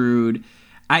misconstrued.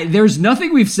 There's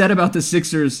nothing we've said about the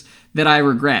Sixers that I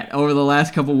regret over the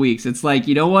last couple weeks. It's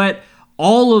you know what?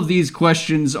 All of these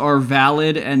questions are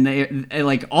valid, and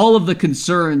all of the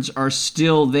concerns are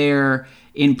still there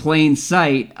in plain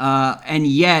sight, and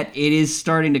yet it is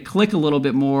starting to click a little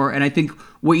bit more. And I think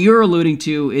what you're alluding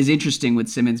to is interesting with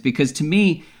Simmons, because to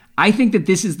me, I think that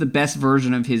this is the best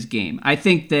version of his game. I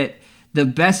think that the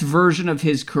best version of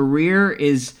his career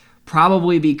is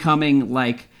probably becoming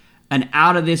an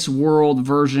out-of-this-world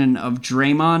version of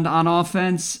Draymond on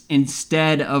offense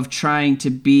instead of trying to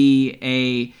be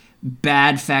a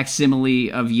bad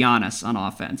facsimile of Giannis on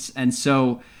offense. And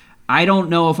so I don't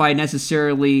know if I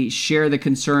necessarily share the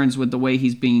concerns with the way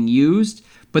he's being used,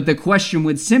 but the question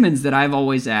with Simmons that I've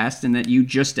always asked and that you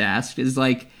just asked is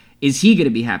is he going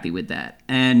to be happy with that?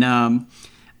 And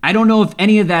I don't know if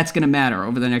any of that's going to matter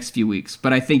over the next few weeks,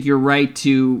 but I think you're right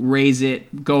to raise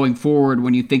it going forward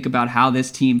when you think about how this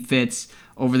team fits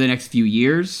over the next few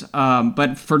years.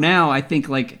 But for now, I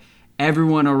think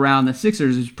everyone around the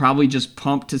Sixers is probably just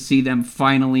pumped to see them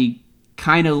finally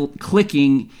kind of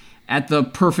clicking at the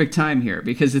perfect time here,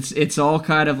 because it's all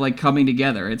kind of coming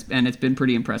together. It's been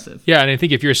pretty impressive. Yeah, and I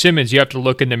think if you're Simmons, you have to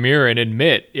look in the mirror and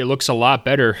admit it looks a lot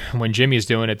better when Jimmy's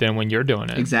doing it than when you're doing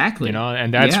it. Exactly.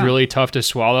 And that's really tough to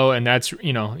swallow, and that's,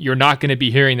 you're not going to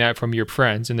be hearing that from your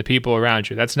friends and the people around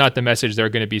you. That's not the message they're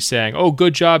going to be saying, "Oh,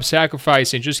 good job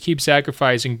sacrificing, just keep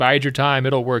sacrificing, bide your time,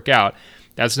 it'll work out."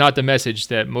 That's not the message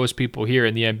that most people hear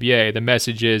in the NBA. The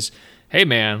message is, hey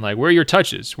man, where are your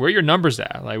touches? Where are your numbers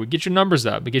at? Get your numbers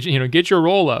up, get your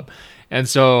roll up. And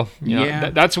so,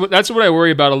 that's what I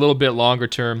worry about a little bit longer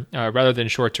term, rather than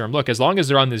short term. Look, as long as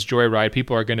they're on this joyride,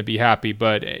 people are going to be happy,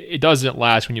 but it doesn't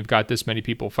last when you've got this many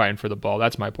people fighting for the ball.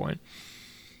 That's my point.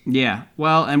 Yeah,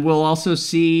 well, and we'll also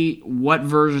see what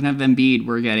version of Embiid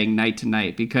we're getting night to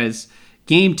night, because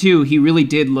Game 2, he really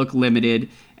did look limited,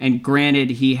 and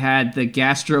granted, he had the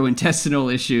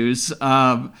gastrointestinal issues,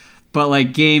 but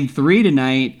Game 3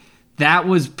 tonight, that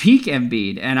was peak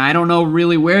Embiid, and I don't know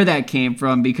really where that came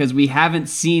from, because we haven't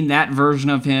seen that version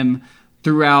of him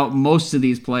throughout most of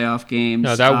these playoff games.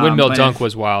 No, that windmill dunk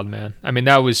was wild, man. I mean,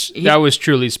 that was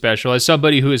truly special. As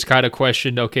somebody who has kind of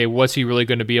questioned, okay, what's he really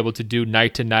going to be able to do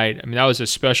night to night? I mean, that was a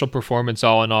special performance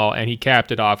all in all, and he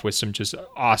capped it off with some just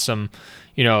awesome,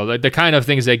 the kind of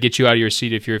things that get you out of your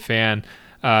seat if you're a fan.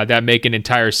 That make an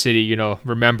entire city,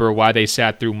 remember why they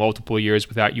sat through multiple years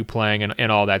without you playing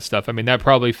and all that stuff. I mean, that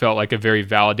probably felt like a very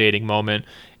validating moment,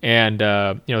 and,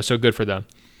 so good for them.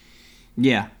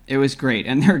 Yeah, it was great.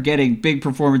 And they're getting big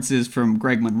performances from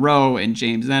Greg Monroe and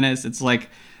James Ennis. It's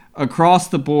across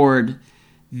the board,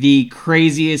 the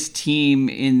craziest team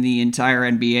in the entire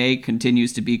NBA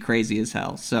continues to be crazy as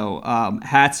hell. So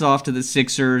hats off to the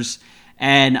Sixers.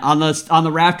 And on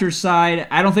the Raptors side,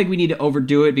 I don't think we need to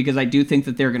overdo it, because I do think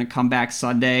that they're going to come back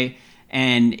Sunday,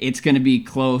 and it's going to be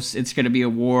close. It's going to be a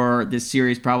war. This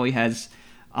series probably has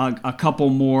a couple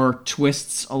more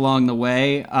twists along the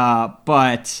way,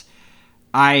 but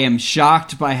I am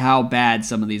shocked by how bad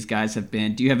some of these guys have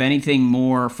been. Do you have anything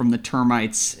more from the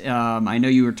Termites? I know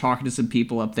you were talking to some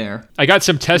people up there. I got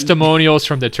some testimonials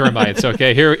from the Termites.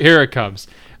 Okay, here it comes.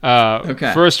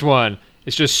 Okay. First one.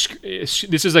 This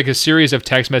is a series of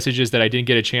text messages that I didn't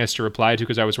get a chance to reply to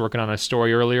because I was working on a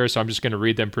story earlier, so I'm just going to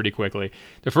read them pretty quickly.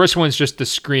 The first one's just the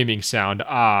screaming sound.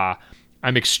 I'm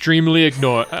extremely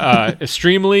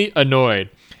annoyed.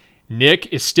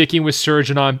 Nick is sticking with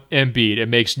Serge on Embiid. It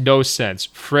makes no sense.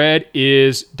 Fred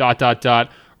is ...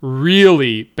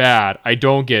 really bad. I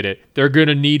don't get it. They're going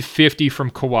to need 50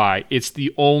 from Kawhi. It's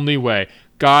the only way.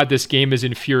 God, this game is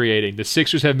infuriating. The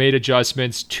Sixers have made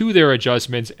adjustments to their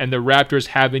adjustments, and the Raptors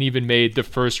haven't even made the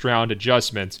first round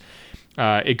adjustments.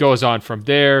 It goes on from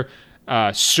there.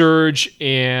 Serge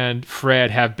and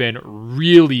Fred have been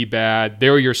really bad.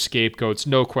 They're your scapegoats,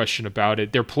 no question about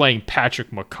it. They're playing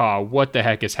Patrick McCaw. What the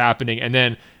heck is happening? And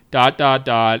then ...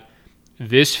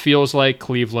 This feels like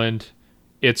Cleveland.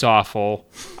 It's awful.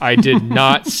 I did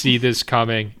not see this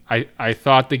coming. I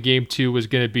thought the game 2 was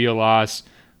going to be a loss,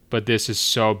 but this is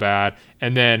so bad.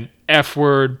 And then F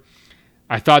word.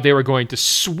 I thought they were going to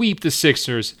sweep the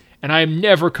Sixers, and I am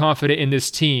never confident in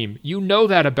this team. You know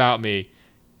that about me.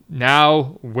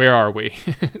 Now, where are we?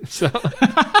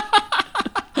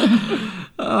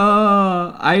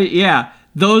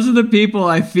 Those are the people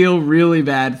I feel really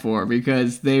bad for,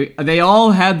 because they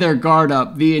all had their guard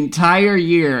up the entire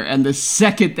year, and the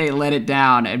second they let it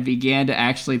down and began to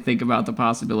actually think about the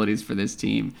possibilities for this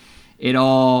team, it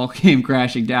all came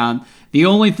crashing down. The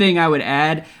only thing I would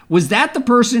add, was that the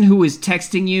person who was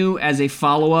texting you as a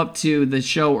follow-up to the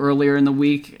show earlier in the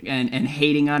week and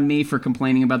hating on me for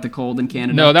complaining about the cold in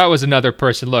Canada? No, that was another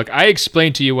person. Look, I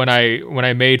explained to you when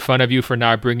I made fun of you for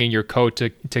not bringing your coat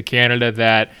to Canada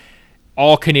that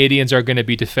all Canadians are going to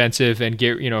be defensive and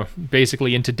get,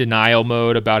 basically into denial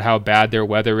mode about how bad their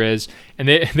weather is. And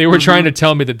they were trying to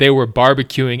tell me that they were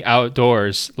barbecuing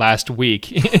outdoors last week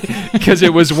because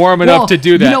it was warm enough to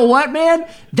do that. You know what, man?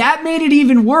 That made it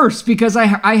even worse, because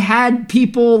I had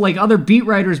people, like other beat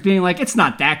writers, being like, it's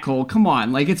not that cold. Come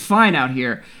on. Like, it's fine out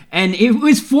here. And it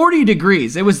was 40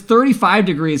 degrees. It was 35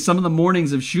 degrees some of the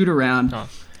mornings of shoot around. Oh.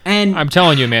 And I'm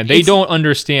telling you, man, they don't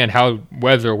understand how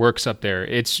weather works up there.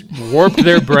 It's warped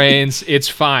their brains. It's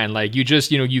fine. Like, you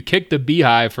just, you kicked the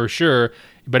beehive for sure,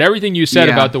 but everything you said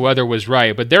about the weather was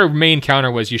right. But their main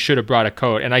counter was you should have brought a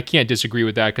coat, and I can't disagree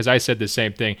with that because I said the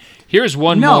same thing. Here's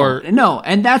one more. No,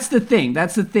 and that's the thing.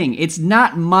 It's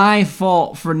not my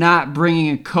fault for not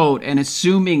bringing a coat and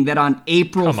assuming that on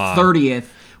April 30th,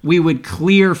 we would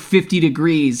clear 50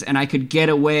 degrees and I could get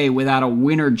away without a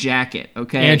winter jacket,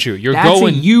 okay? Andrew, That's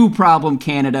a you problem,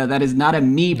 Canada. That is not a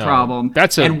me problem.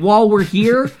 And while we're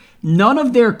here, none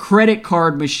of their credit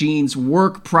card machines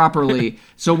work properly.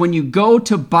 So when you go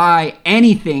to buy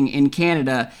anything in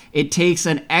Canada, it takes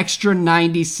an extra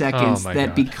 90 seconds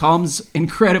becomes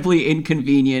incredibly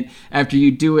inconvenient after you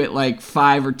do it like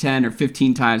 5 or 10 or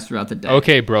 15 times throughout the day.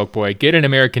 Okay, broke boy, get an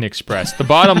American Express. The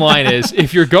bottom line is,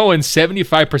 if you're going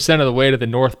 75% of the way to the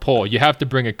North Pole, you have to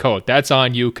bring a coat. That's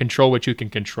on you. Control what you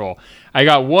can control. I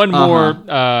got one more,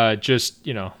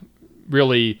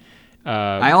 really...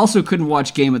 I also couldn't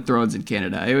watch Game of Thrones in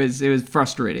Canada. It was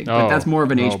frustrating, but that's more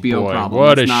of an HBO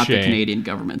problem. It's not the Canadian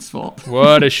government's fault.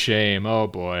 What a shame. Oh,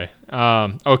 boy.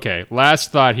 Okay,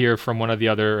 last thought here from one of the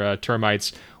other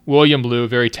termites. William Liu,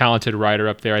 very talented writer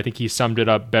up there. I think he summed it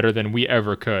up better than we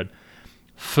ever could.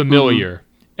 Familiar.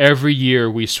 Every year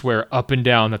we swear up and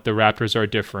down that the Raptors are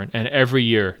different, and every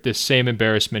year this same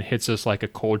embarrassment hits us like a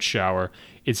cold shower.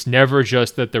 It's never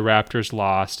just that the Raptors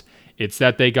lost. It's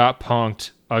that they got punked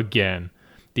again.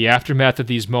 The aftermath of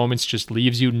these moments just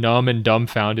leaves you numb and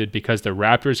dumbfounded because the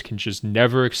Raptors can just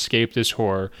never escape this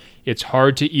horror. It's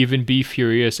hard to even be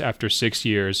furious after 6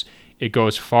 years. It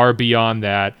goes far beyond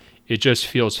that. It just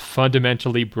feels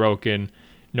fundamentally broken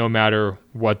no matter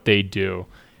what they do.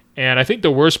 And I think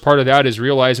the worst part of that is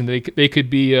realizing they could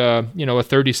be a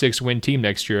 36-win team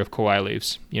next year if Kawhi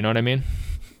leaves. You know what I mean?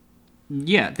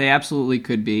 Yeah, they absolutely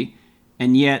could be.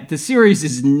 And yet the series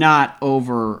is not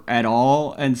over at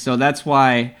all. And so that's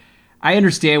why I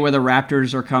understand where the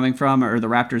Raptors are coming from, or the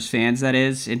Raptors fans, that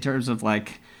is, in terms of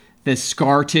like the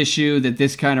scar tissue that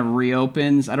this kind of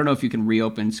reopens. I don't know if you can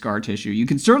reopen scar tissue. You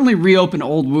can certainly reopen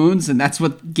old wounds, and that's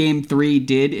what Game 3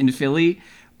 did in Philly.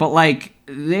 But like,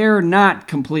 they're not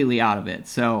completely out of it.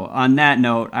 So on that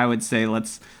note, I would say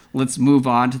let's move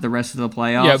on to the rest of the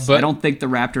playoffs. Yeah, but I don't think the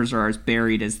Raptors are as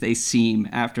buried as they seem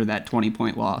after that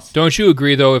 20-point loss. Don't you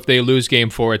agree, though, if they lose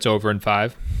Game 4, it's over in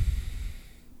 5?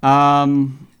 I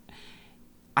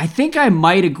think I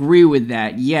might agree with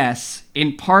that, yes,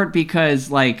 in part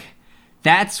because, like,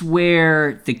 that's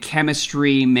where the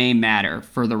chemistry may matter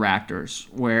for the Raptors,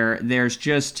 where there's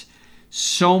just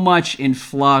so much in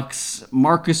flux.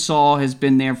 Marc Gasol has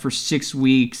been there for 6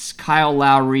 weeks. Kyle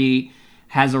Lowry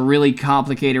has a really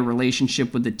complicated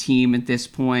relationship with the team at this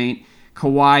point.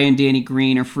 Kawhi and Danny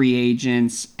Green are free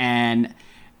agents, and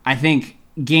I think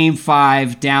Game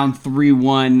 5 down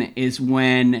 3-1 is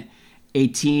when a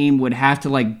team would have to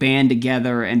like band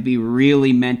together and be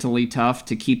really mentally tough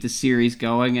to keep the series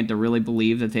going and to really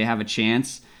believe that they have a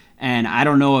chance. And I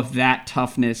don't know if that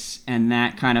toughness and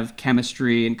that kind of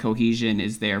chemistry and cohesion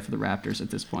is there for the Raptors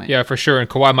at this point. Yeah, for sure. And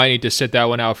Kawhi might need to sit that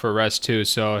one out for a rest too.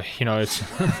 So, it's...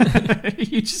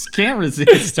 You just can't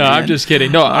resist. No, man. I'm just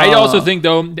kidding. No, I also think,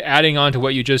 though, adding on to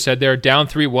what you just said there, down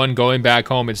 3-1 going back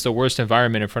home, it's the worst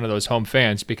environment in front of those home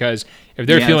fans, because if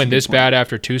they're feeling this bad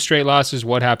after 2 straight losses,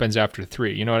 what happens after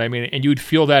 3? You know what I mean? And you'd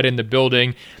feel that in the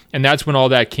building. And that's when all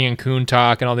that Cancun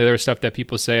talk and all the other stuff that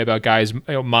people say about guys'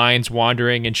 minds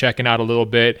wandering and checking out a little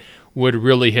bit would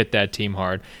really hit that team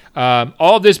hard.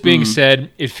 All of this being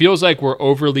said, it feels like we're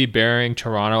overly burying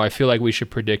Toronto. I feel like we should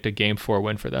predict a Game 4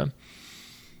 win for them.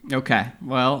 Okay.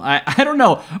 Well, I don't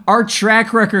know. Our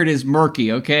track record is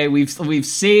murky, okay? We've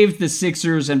saved the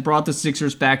Sixers and brought the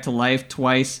Sixers back to life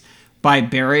twice by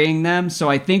burying them. So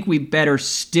I think we better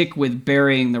stick with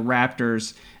burying the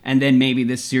Raptors, and then maybe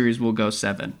this series will go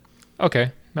 7.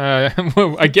 Okay.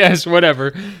 I guess,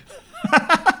 whatever.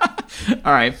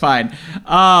 All right, fine.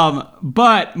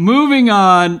 But moving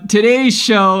on, today's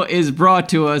show is brought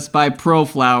to us by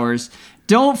ProFlowers.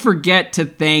 Don't forget to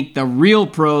thank the real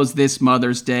pros this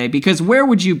Mother's Day, because where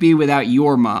would you be without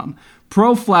your mom?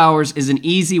 ProFlowers is an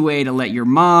easy way to let your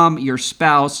mom, your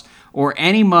spouse, or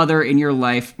any mother in your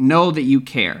life know that you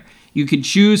care. You can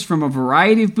choose from a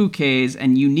variety of bouquets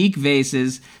and unique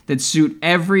vases that suit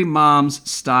every mom's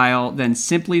style, then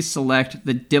simply select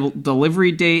the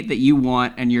delivery date that you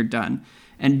want and you're done.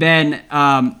 And Ben,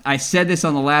 I said this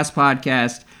on the last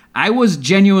podcast, I was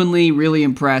genuinely really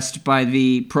impressed by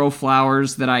the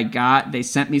ProFlowers that I got. They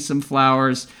sent me some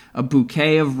flowers, a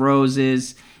bouquet of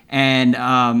roses, and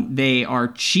they are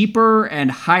cheaper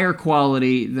and higher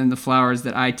quality than the flowers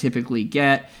that I typically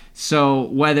get. So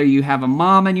whether you have a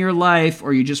mom in your life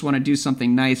or you just want to do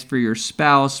something nice for your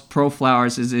spouse,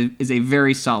 ProFlowers is a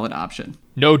very solid option.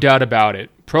 No doubt about it.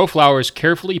 ProFlowers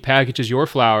carefully packages your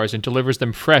flowers and delivers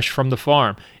them fresh from the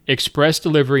farm. Express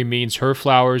delivery means her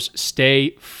flowers stay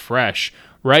fresh.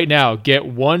 Right now, get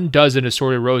 1 dozen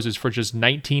assorted roses for just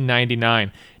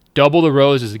 $19.99. Double the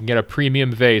roses and get a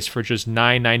premium vase for just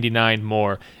 $9.99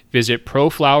 more. Visit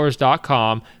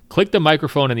proflowers.com, click the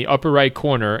microphone in the upper right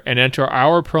corner, and enter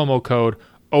our promo code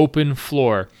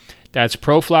OPENFLOOR. That's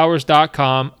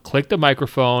proflowers.com, click the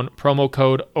microphone, promo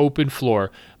code OPENFLOOR.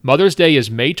 Mother's Day is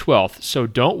May 12th, so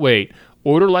don't wait.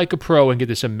 Order like a pro and get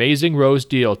this amazing rose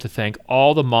deal to thank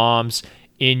all the moms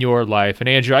in your life. And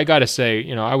Andrew, I got to say,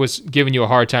 I was giving you a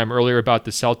hard time earlier about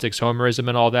the Celtics homerism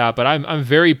and all that, but I'm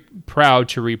very proud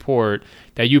to report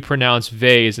that you pronounce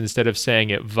vase instead of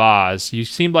saying it vase. You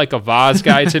seemed like a vase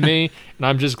guy to me, and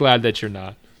I'm just glad that you're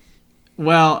not.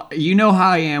 Well, you know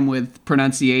how I am with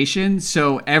pronunciation,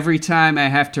 so every time I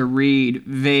have to read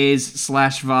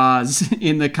vase/vase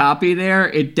in the copy there,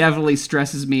 it definitely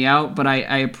stresses me out, but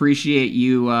I appreciate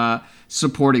you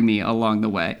supporting me along the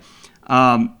way.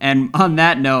 And on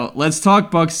that note, let's talk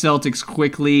Bucks Celtics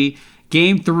quickly.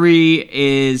 Game 3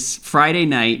 is Friday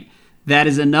night. That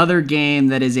is another game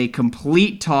that is a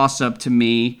complete toss-up to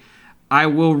me. I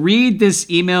will read this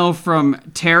email from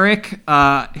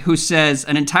Tarek, who says,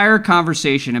 an entire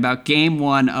conversation about Game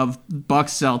 1 of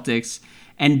Bucks Celtics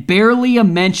and barely a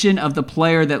mention of the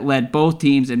player that led both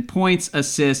teams in points,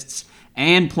 assists,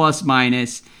 and plus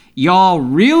minus. Y'all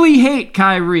really hate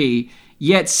Kyrie.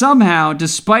 Yet somehow,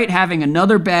 despite having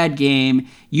another bad game,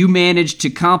 you managed to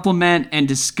compliment and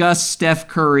discuss Steph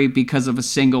Curry because of a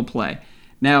single play.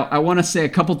 Now, I want to say a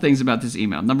couple things about this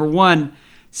email. Number one,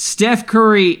 Steph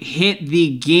Curry hit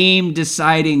the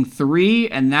game-deciding 3,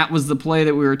 and that was the play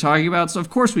that we were talking about. So, of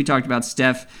course, we talked about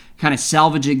Steph kind of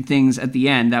salvaging things at the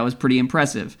end. That was pretty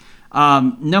impressive.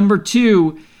 Number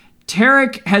 2,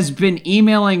 Tarek has been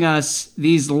emailing us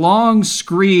these long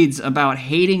screeds about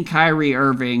hating Kyrie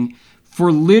Irving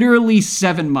for literally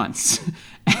 7 months.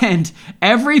 And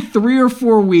every 3 or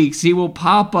 4 weeks, he will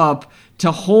pop up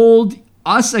to hold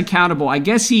us accountable. I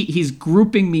guess he's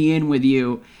grouping me in with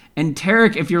you. And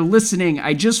Tarek, if you're listening,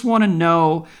 I just want to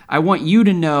know, I want you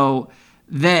to know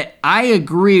that I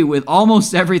agree with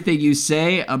almost everything you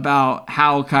say about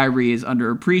how Kyrie is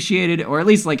underappreciated, or at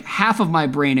least like half of my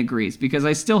brain agrees, because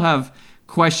I still have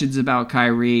questions about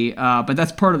Kyrie, but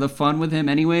that's part of the fun with him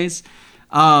anyways.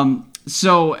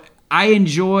 So I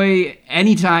enjoy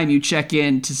anytime you check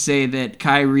in to say that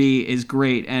Kyrie is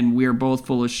great and we're both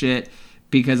full of shit,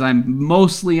 because I'm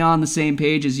mostly on the same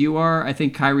page as you are. I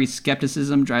think Kyrie's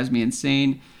skepticism drives me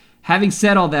insane. having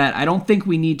said all that, I don't think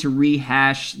we need to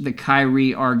rehash the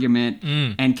Kyrie argument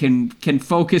and can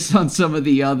focus on some of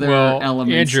the other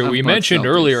elements. Andrew, we mentioned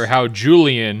earlier how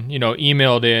Julian,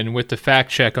 emailed in with the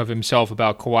fact check of himself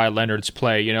about Kawhi Leonard's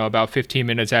play. About 15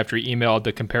 minutes after he emailed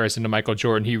the comparison to Michael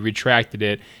Jordan, he retracted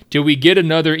it. Did we get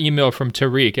another email from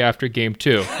Tariq after Game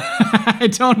 2? I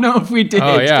don't know if we did.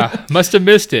 Oh, yeah. Must have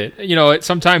missed it.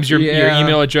 Sometimes your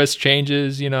email address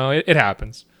changes. It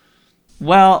happens.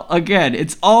 Well, again,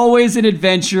 it's always an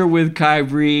adventure with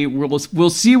Kyrie. We'll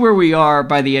see where we are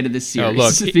by the end of the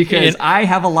series. Because I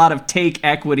have a lot of take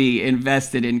equity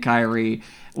invested in Kyrie,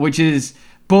 which is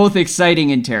both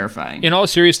exciting and terrifying. In all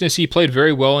seriousness, he played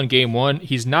very well in Game 1.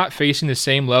 He's not facing the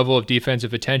same level of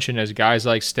defensive attention as guys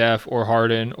like Steph or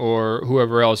Harden or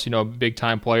whoever else,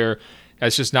 big-time player.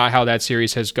 That's just not how that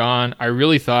series has gone. I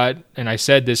really thought, and I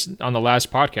said this on the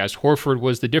last podcast, Horford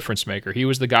was the difference maker. He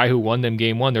was the guy who won them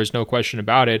Game 1. There's no question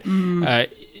about it.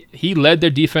 He led their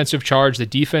defensive charge. The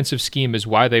defensive scheme is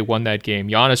why they won that game.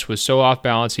 Giannis was so off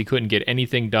balance, he couldn't get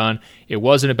anything done. It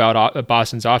wasn't about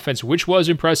Boston's offense, which was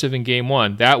impressive in Game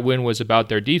 1. That win was about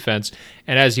their defense.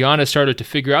 And as Giannis started to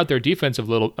figure out their defense a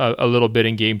little bit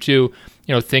in Game 2,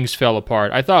 things fell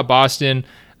apart. I thought Boston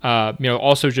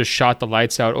also just shot the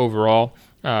lights out overall.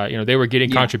 They were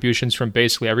getting contributions from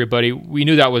basically everybody. We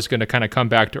knew that was going to kind of come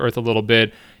back to earth a little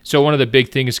bit. So one of the big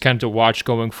things kind of to watch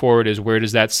going forward is where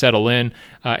does that settle in,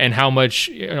 and how much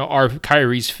are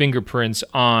Kyrie's fingerprints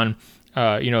on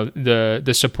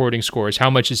the supporting scores. How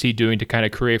much is he doing to kind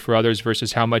of create for others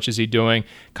versus how much is he doing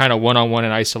kind of one-on-one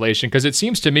in isolation? Because it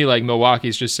seems to me like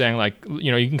Milwaukee's just saying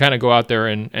you can kind of go out there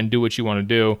and do what you want to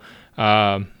do.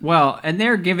 Well, and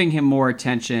they're giving him more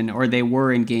attention, or they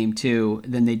were in Game 2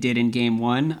 than they did in Game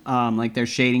 1. They're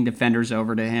shading defenders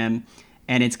over to him,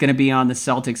 and it's going to be on the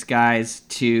Celtics guys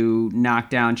to knock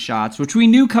down shots, which we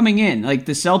knew coming in. Like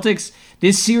the Celtics,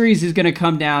 this series is going to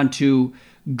come down to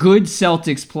good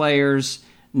Celtics players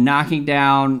knocking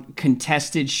down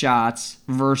contested shots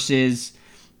versus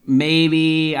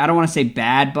maybe, I don't want to say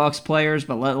bad Bucks players,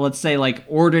 but let's say like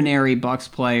ordinary Bucks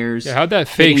players. Yeah, how'd that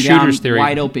fake shooters theory?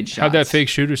 Wide open shots. How'd that fake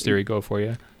shooters theory go for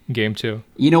you in Game 2?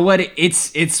 You know what?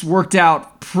 It's worked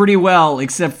out pretty well,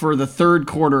 except for the third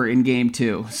quarter in Game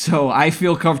 2. So I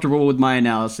feel comfortable with my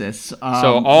analysis. So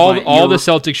all the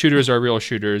Celtic shooters are real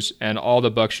shooters, and all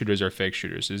the Bucks shooters are fake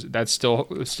shooters. Is that still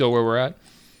where we're at?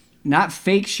 Not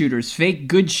fake shooters, fake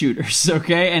good shooters,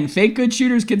 okay? And fake good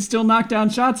shooters can still knock down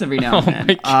shots every now and then.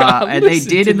 My God, and they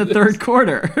did in the third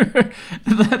quarter.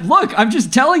 Look, I'm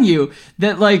just telling you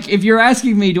that, if you're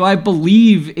asking me, do I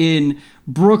believe in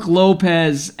Brook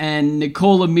Lopez and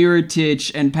Nikola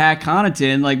Mirotic and Pat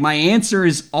Connaughton, my answer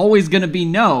is always going to be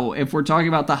no if we're talking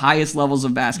about the highest levels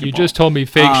of basketball. You just told me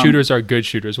fake shooters are good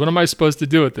shooters. What am I supposed to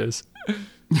do with this?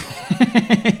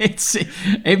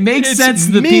 It makes sense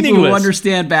to the people who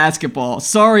understand basketball.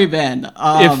 Sorry, Ben.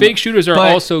 If fake shooters are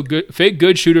also good, fake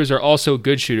good shooters are also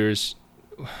good shooters.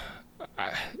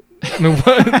 I mean,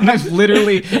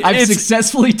 I've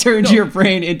successfuled turned your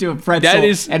brain into a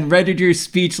pretzel and rendered you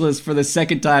speechless for the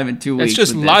second time in 2 weeks. It's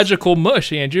just logical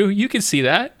mush, Andrew. You can see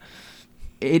that.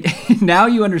 Now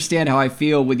you understand how I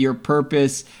feel with your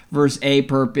purpose versus a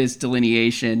purpose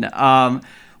delineation.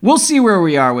 We'll see where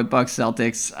we are with Bucks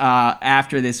Celtics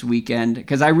after this weekend,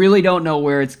 because I really don't know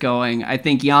where it's going. I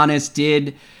think Giannis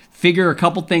did figure a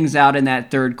couple things out in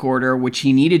that third quarter, which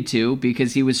he needed to,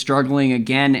 because he was struggling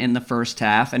again in the first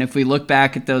half. And if we look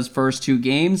back at those first two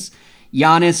games,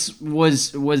 Giannis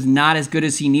was not as good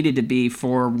as he needed to be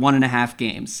for 1.5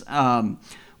 games,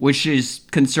 which is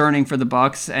concerning for the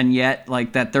Bucks. And yet,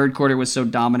 that third quarter was so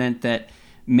dominant that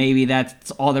maybe that's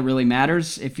all that really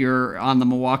matters if you're on the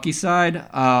Milwaukee side.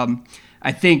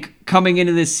 I think coming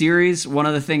into this series, one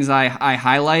of the things I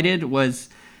highlighted was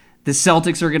the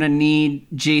Celtics are going to need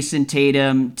Jason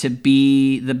Tatum to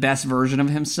be the best version of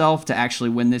himself to actually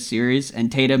win this series.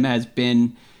 And Tatum has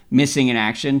been missing in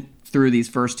action through these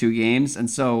first two games. And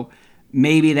so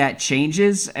maybe that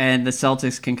changes and the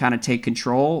Celtics can kind of take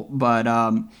control. But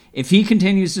if he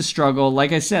continues to struggle,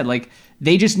 like I said,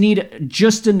 they just need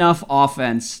just enough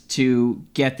offense to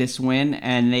get this win,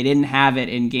 and they didn't have it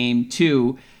in Game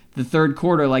 2. The third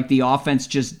quarter, the offense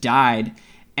just died.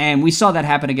 And we saw that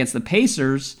happen against the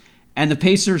Pacers, and the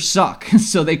Pacers suck.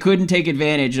 So they couldn't take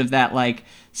advantage of that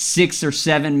 6 or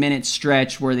 7 minute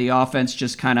stretch where the offense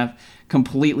just kind of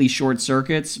completely short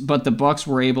circuits, but the Bucks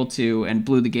were able to and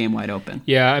blew the game wide open.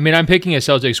 Yeah, I mean, I'm picking a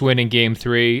Celtics win in Game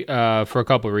 3 for a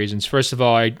couple of reasons. First of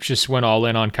all, I just went all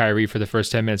in on Kyrie for the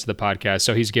first 10 minutes of the podcast,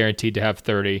 so he's guaranteed to have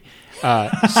 30.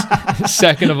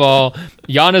 Second of all,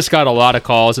 Giannis got a lot of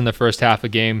calls in the first half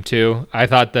of Game 2. I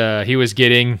thought he was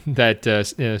getting that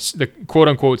the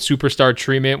quote-unquote superstar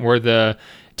treatment where the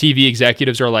TV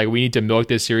executives are like, we need to milk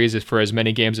this series for as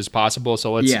many games as possible,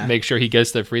 so let's make sure he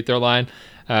gets the free throw line.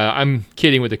 I'm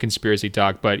kidding with the conspiracy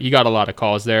talk, but he got a lot of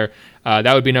calls there.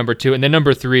 That would be number 2. And then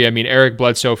number 3, I mean, Eric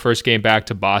Bledsoe, first game back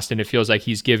to Boston. It feels like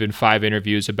he's given 5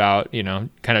 interviews about,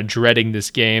 kind of dreading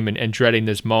this game and dreading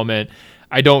this moment.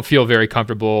 I don't feel very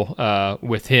comfortable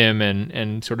with him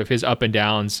and sort of his up and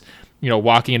downs,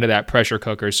 walking into that pressure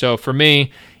cooker. So for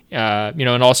me,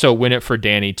 and also win it for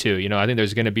Danny too. I think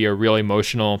there's going to be a real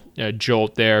emotional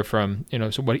jolt there from,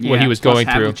 so what he was going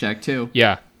through. Havlicek too.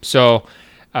 Yeah. So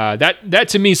that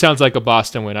to me sounds like a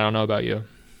Boston win. I don't know about you.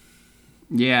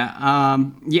 Yeah.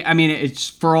 I mean, it's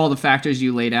for all the factors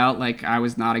you laid out. Like, I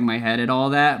was nodding my head at all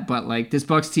that, but like, this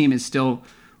Bucks team is still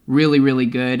really, really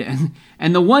good.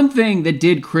 And the one thing that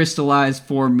did crystallize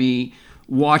for me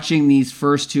watching these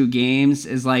first 2 games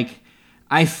is like,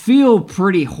 I feel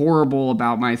pretty horrible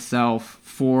about myself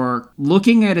for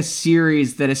looking at a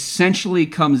series that essentially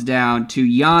comes down to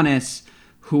Giannis,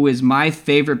 who is my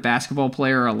favorite basketball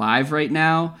player alive right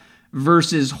now,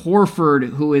 versus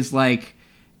Horford, who is like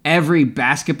every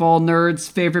basketball nerd's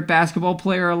favorite basketball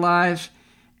player alive,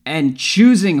 and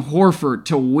choosing Horford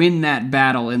to win that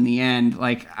battle in the end.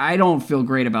 Like, I don't feel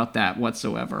great about that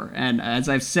whatsoever. And as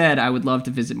I've said, I would love to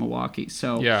visit Milwaukee.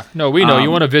 So yeah, no, we know you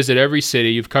want to visit every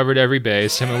city. You've covered every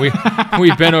base. I mean,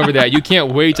 we've been over that. You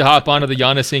can't wait to hop onto the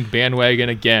Giannis Inc. bandwagon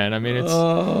again. I mean, it's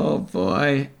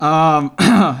boy,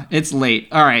 it's late.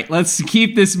 All right, let's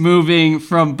keep this moving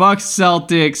from Bucks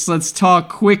Celtics. Let's talk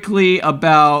quickly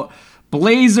about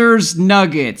Blazers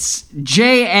Nuggets.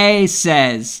 J.A.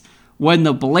 says, when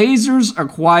the Blazers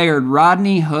acquired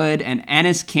Rodney Hood and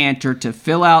Enes Kanter to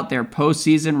fill out their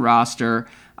postseason roster,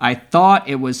 I thought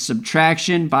it was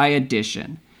subtraction by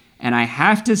addition. And I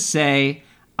have to say,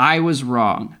 I was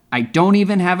wrong. I don't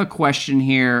even have a question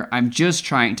here. I'm just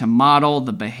trying to model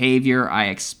the behavior I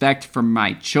expect from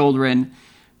my children.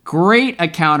 Great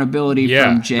accountability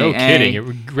from J.A. No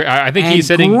kidding. I think he's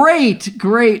setting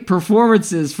great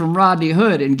performances from Rodney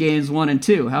Hood in games 1 and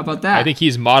 2. How about that? I think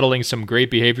he's modeling some great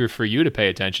behavior for you to pay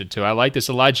attention to. I like this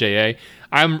a lot, J.A.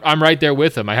 I'm right there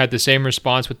with him. I had the same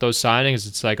response with those signings.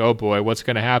 It's like, oh boy, what's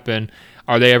going to happen?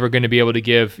 Are they ever going to be able to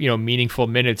give meaningful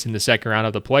minutes in the second round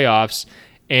of the playoffs?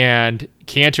 And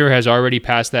Kanter has already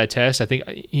passed that test. I think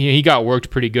he got worked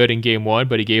pretty good in game 1,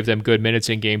 but he gave them good minutes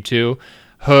in game 2.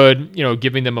 Hood,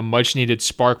 giving them a much-needed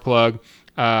spark plug,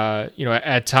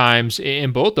 at times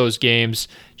in both those games,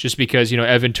 just because,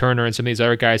 Evan Turner and some of these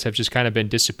other guys have just kind of been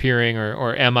disappearing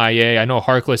or MIA. I know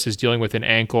Harkless is dealing with an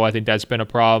ankle. I think that's been a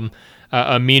problem.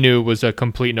 Aminu was a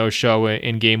complete no-show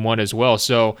in game 1 as well.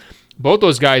 So both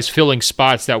those guys filling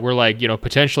spots that were like,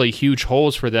 potentially huge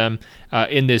holes for them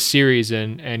in this series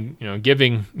and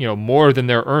giving, more than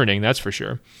they're earning, that's for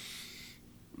sure.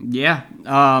 Yeah,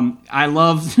 I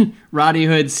love Rodney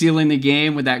Hood sealing the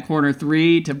game with that corner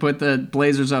 3 to put the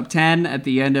Blazers up 10 at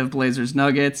the end of Blazers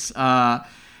Nuggets.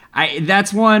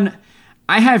 That's one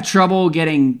I have trouble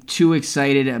getting too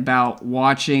excited about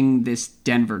watching this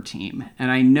Denver team, and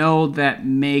I know that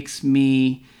makes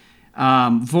me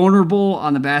vulnerable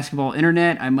on the basketball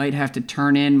internet. I might have to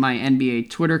turn in my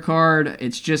NBA Twitter card.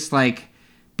 It's just like,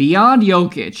 beyond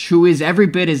Jokic, who is every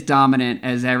bit as dominant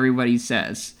as everybody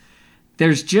says,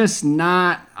 there's just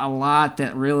not a lot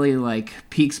that really like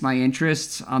piques my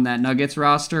interest on that Nuggets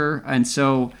roster. And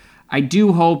so I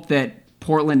do hope that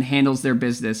Portland handles their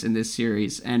business in this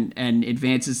series and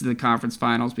advances to the conference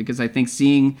finals, because I think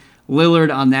seeing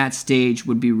Lillard on that stage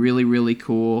would be really, really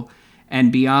cool.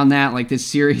 And beyond that, like, this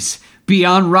series,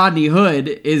 beyond Rodney Hood,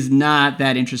 is not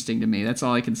that interesting to me. That's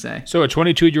all I can say. So a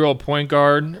 22-year-old point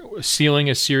guard sealing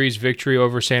a series victory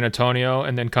over San Antonio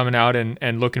and then coming out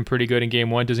and looking pretty good in game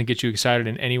 1 doesn't get you excited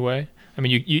in any way? I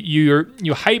mean,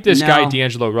 you hype this guy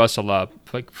D'Angelo Russell up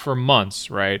like for months,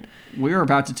 right? We were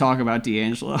about to talk about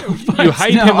D'Angelo. You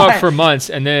hype him up for months,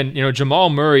 and then Jamal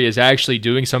Murray is actually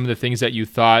doing some of the things that you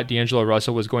thought D'Angelo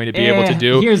Russell was going to be able to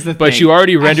do. Here's the but thing. You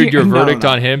already rendered your verdict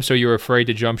on him, so you were afraid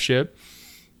to jump ship.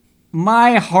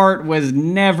 My heart was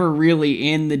never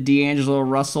really in the D'Angelo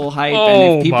Russell hype.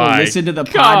 And if people listen to the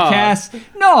podcast,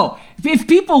 if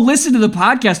people listen to the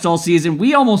podcast all season,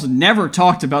 we almost never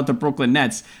talked about the Brooklyn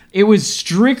Nets. It was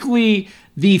strictly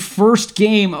the first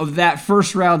game of that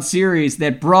first round series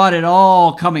that brought it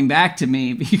all coming back to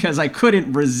me, because I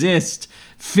couldn't resist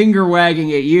finger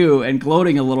wagging at you and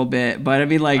gloating a little bit. But I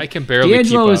mean, like, I can barely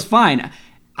D'Angelo keep is up. fine.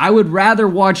 I would rather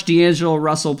watch D'Angelo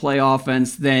Russell play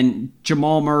offense than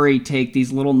Jamal Murray take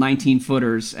these little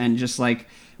 19-footers and just like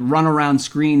run around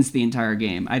screens the entire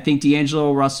game. I think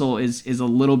D'Angelo Russell is a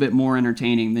little bit more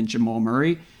entertaining than Jamal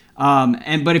Murray.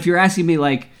 But if you're asking me,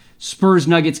 like, Spurs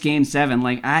Nuggets game 7,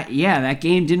 like, that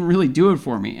game didn't really do it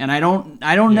for me, and I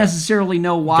don't necessarily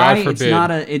know why.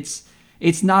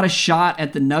 It's not a shot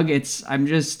at the Nuggets.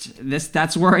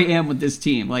 That's where I am with this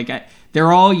team. Like,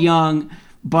 they're all young,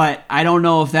 but I don't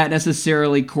know if that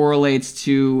necessarily correlates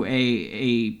to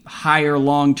a higher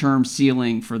long-term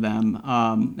ceiling for them.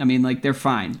 I mean, like, they're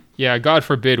fine. Yeah, God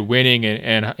forbid winning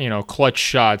and clutch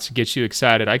shots gets you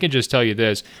excited. I can just tell you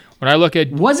this. When I look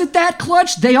at... Was it that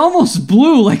clutch? They almost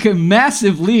blew like a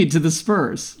massive lead to the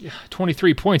Spurs.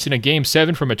 23 points in a game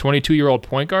 7 from a 22-year-old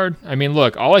point guard. I mean,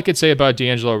 look, all I could say about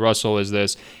D'Angelo Russell is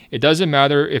this. It doesn't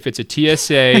matter if it's a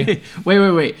TSA...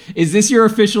 Wait. Is this your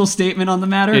official statement on the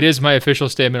matter? It is my official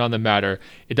statement on the matter.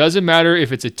 It doesn't matter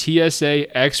if it's a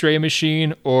TSA X-ray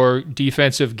machine or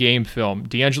defensive game film.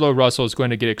 D'Angelo Russell is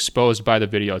going to get exposed by the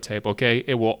videotape, okay?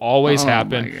 It will always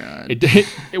happen. My God.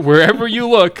 Wherever you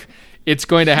look... It's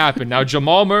going to happen. Now,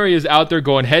 Jamal Murray is out there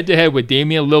going head-to-head with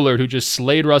Damian Lillard, who just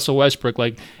slayed Russell Westbrook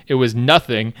like it was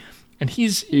nothing. And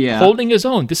he's holding his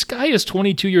own. This guy is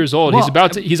 22 years old. Well,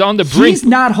 he's on the brink. He's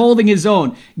not holding his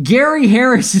own. Gary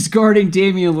Harris is guarding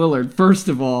Damian Lillard, first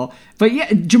of all. But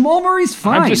yeah, Jamal Murray's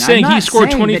fine. I'm just saying he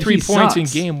scored 23 he points in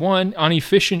sucks. game 1 on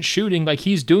efficient shooting. Like,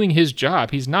 he's doing his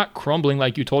job. He's not crumbling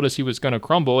like you told us he was going to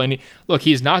crumble. And look,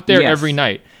 he's not there every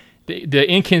night. The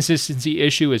inconsistency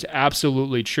issue is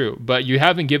absolutely true, but you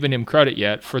haven't given him credit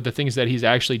yet for the things that he's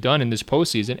actually done in this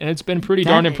postseason, and it's been pretty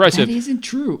darn impressive. That isn't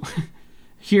true.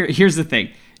 Here's the thing.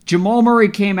 Jamal Murray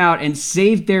came out and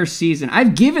saved their season.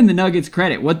 I've given the Nuggets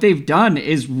credit. What they've done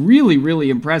is really, really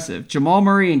impressive. Jamal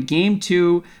Murray in Game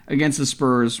 2 against the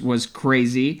Spurs was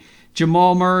crazy.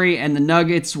 Jamal Murray and the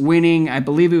Nuggets winning, I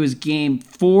believe it was Game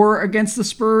 4 against the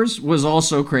Spurs, was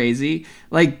also crazy.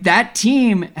 Like, that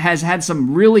team has had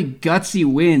some really gutsy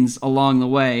wins along the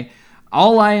way.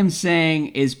 All I am saying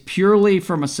is purely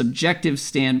from a subjective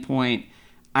standpoint,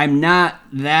 I'm not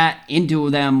that into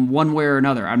them one way or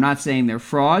another. I'm not saying they're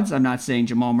frauds. I'm not saying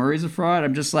Jamal Murray's a fraud.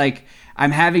 I'm just like,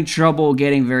 I'm having trouble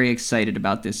getting very excited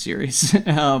about this series,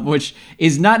 which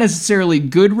is not necessarily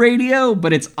good radio,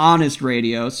 but it's honest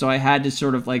radio. So I had to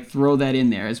sort of like throw that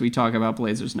in there as we talk about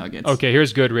Blazers Nuggets. Okay,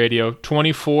 here's good radio.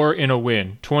 24 in a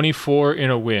win, 24 in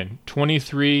a win,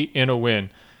 23 in a win,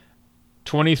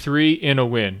 23 in a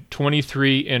win,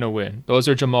 23 in a win. Those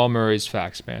are Jamal Murray's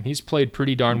facts, man. He's played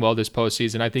pretty darn well this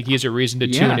postseason. I think he's a reason to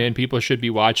tune in. People should be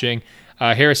watching.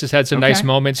 Harris has had some nice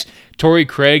moments. Torrey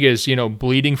Craig is,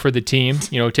 bleeding for the team,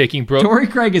 taking Torrey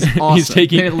Craig is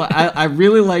awesome. I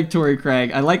really like Torrey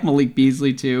Craig. I like Malik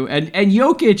Beasley too. And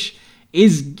Jokic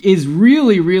is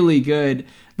really, really good.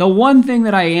 The one thing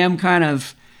that I am kind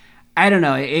of, I don't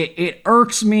know, it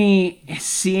irks me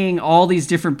seeing all these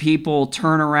different people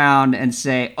turn around and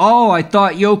say, oh, I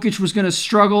thought Jokic was going to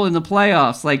struggle in the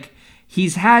playoffs. Like,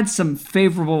 he's had some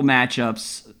favorable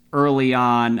matchups early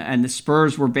on, and the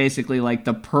Spurs were basically like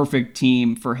the perfect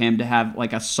team for him to have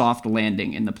like a soft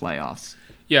landing in the playoffs.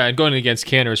 Yeah, and going against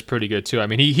Kanter is pretty good too. I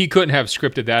mean, he couldn't have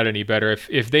scripted that any better.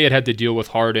 If they had to deal with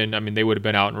Harden, I mean, they would have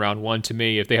been out in round 1 to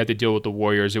me. If they had to deal with the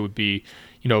Warriors, it would be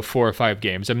 4 or 5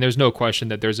 games. I mean, there's no question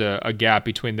that there's a gap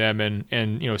between them and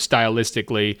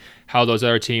stylistically how those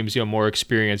other teams, more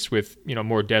experienced with,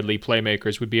 more deadly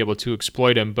playmakers would be able to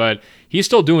exploit him. But he's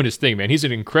still doing his thing, man. He's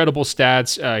an incredible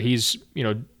stats. He's,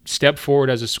 stepped forward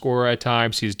as a scorer at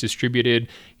times. He's distributed,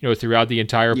 throughout the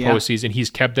entire postseason.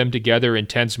 He's kept them together in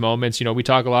tense moments. We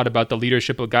talk a lot about the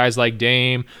leadership of guys like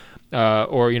Dame,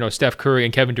 or Steph Curry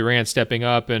and Kevin Durant stepping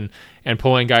up and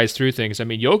pulling guys through things. I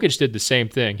mean, Jokic did the same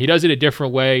thing. He does it a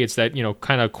different way. It's that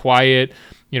kind of quiet,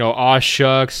 aw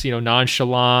shucks,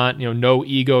 nonchalant, no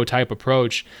ego type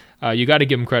approach. You got to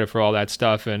give him credit for all that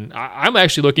stuff. And I'm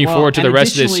actually looking forward to the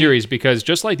rest of this series because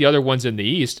just like the other ones in the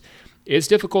East, it's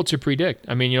difficult to predict.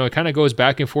 I mean, it kind of goes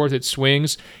back and forth. It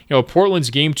swings.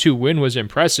 Portland's Game 2 win was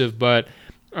impressive, but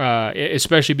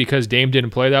especially because Dame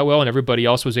didn't play that well and everybody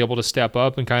else was able to step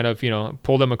up and kind of,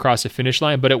 pull them across the finish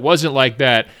line. But it wasn't like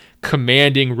that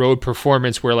commanding road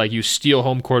performance where like you steal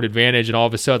home court advantage and all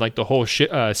of a sudden like the whole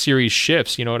series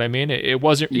shifts. You know what I mean? It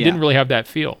didn't really have that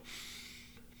feel.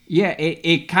 Yeah,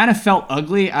 it kind of felt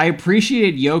ugly. I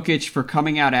appreciated Jokic for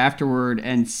coming out afterward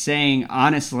and saying,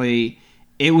 honestly,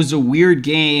 it was a weird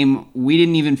game. We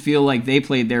didn't even feel like they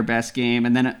played their best game.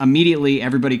 And then immediately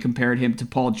everybody compared him to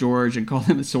Paul George and called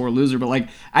him a sore loser. But like,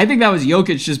 I think that was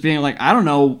Jokic just being like, I don't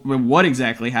know what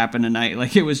exactly happened tonight.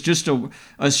 Like, it was just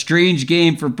a strange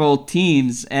game for both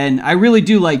teams. And I really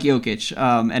do like Jokic.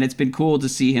 And it's been cool to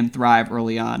see him thrive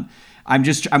early on.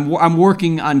 I'm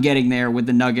working on getting there with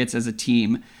the Nuggets as a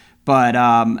team. But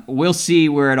we'll see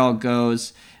where it all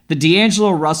goes. The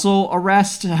D'Angelo Russell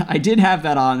arrest, I did have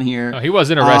that on here. No, he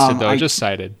wasn't arrested, though, just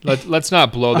cited. Let's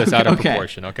not blow this out of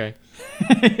proportion, okay?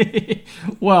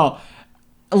 Well,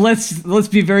 let's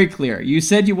be very clear. You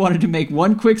said you wanted to make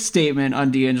one quick statement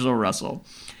on D'Angelo Russell,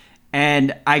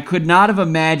 and I could not have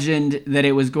imagined that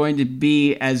it was going to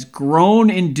be as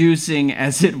groan-inducing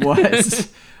as it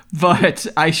was, but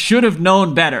I should have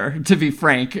known better, to be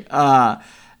frank.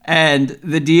 And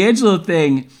the D'Angelo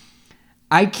thing,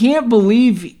 I can't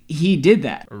believe he did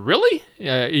that. Really?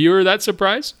 You were that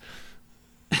surprised?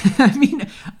 I mean,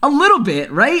 a little bit,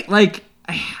 right? Like,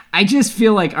 I just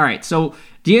feel like, all right, so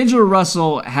D'Angelo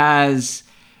Russell has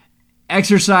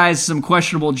exercised some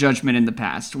questionable judgment in the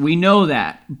past. We know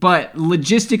that. But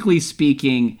logistically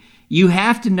speaking, you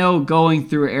have to know going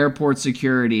through airport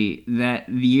security that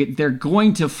they're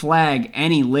going to flag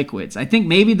any liquids. I think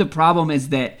maybe the problem is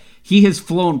that he has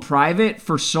flown private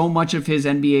for so much of his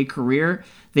NBA career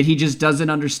that he just doesn't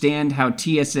understand how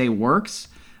TSA works.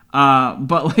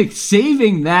 But like,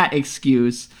 saving that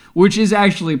excuse, which is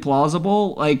actually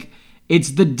plausible, like, it's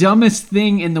the dumbest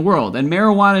thing in the world. And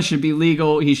marijuana should be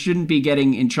legal. He shouldn't be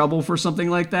getting in trouble for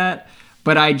something like that.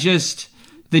 But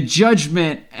the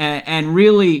judgment and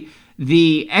really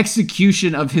the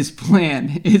execution of his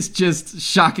plan is just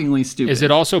shockingly stupid. Is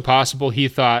it also possible he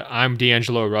thought, I'm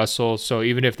D'Angelo Russell, so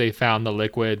even if they found the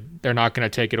liquid, they're not going to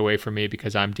take it away from me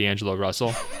because I'm D'Angelo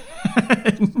Russell?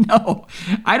 No,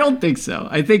 I don't think so.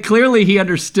 I think clearly he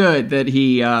understood that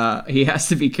he has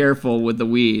to be careful with the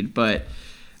weed. But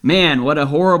man, what a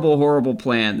horrible, horrible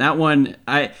plan. That one,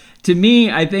 I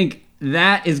think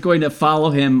that is going to follow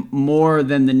him more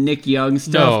than the Nick Young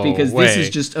stuff, because this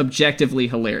is just objectively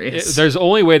hilarious. There's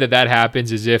only way that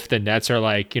happens is if the Nets are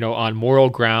like, on moral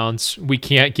grounds, we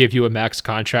can't give you a max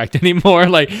contract anymore.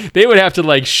 Like, they would have to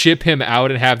like ship him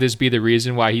out and have this be the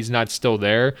reason why he's not still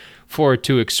there for it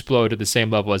to explode at the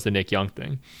same level as the Nick Young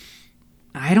thing.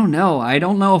 I don't know. I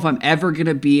don't know if I'm ever going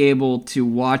to be able to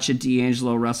watch a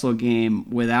D'Angelo Russell game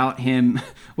without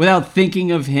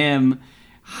thinking of him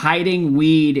hiding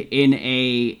weed in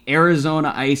a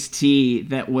Arizona iced tea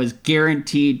that was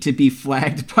guaranteed to be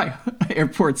flagged by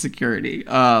airport security.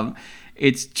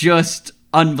 It's just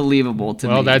unbelievable to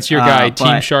me. Well, that's your guy,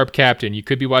 Team Sharp captain. You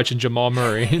could be watching Jamal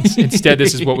Murray. Instead,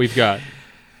 this is what we've got.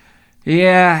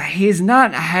 Yeah, he's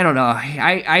not. I don't know.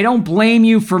 I don't blame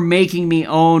you for making me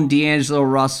own D'Angelo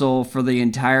Russell for the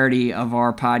entirety of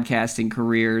our podcasting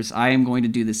careers. I am going to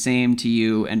do the same to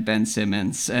you and Ben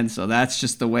Simmons. And so that's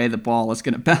just the way the ball is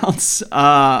going to bounce.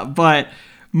 But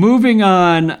moving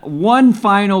on, one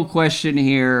final question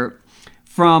here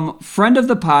from friend of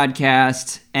the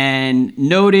podcast and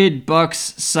noted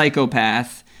Bucks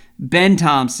psychopath, Ben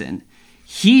Thompson.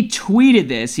 He tweeted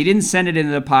this. He didn't send it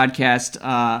into the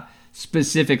podcast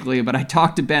specifically, but I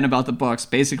talk to Ben about the Bucks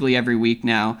basically every week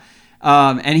now.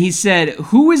 And he said,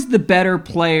 who is the better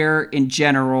player in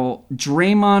general,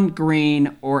 Draymond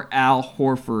Green or Al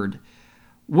Horford?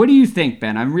 What do you think,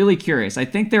 Ben? I'm really curious. I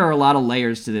think there are a lot of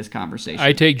layers to this conversation.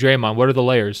 I take Draymond. What are the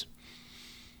layers?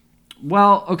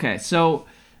 Well, okay, so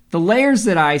the layers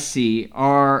that I see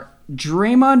are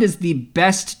Draymond is the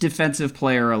best defensive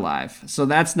player alive. So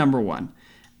that's number one.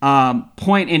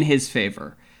 Point in his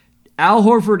favor. Al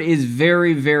Horford is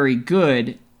very, very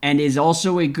good and is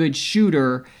also a good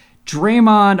shooter.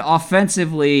 Draymond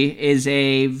offensively is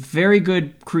a very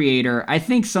good creator. I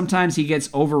think sometimes he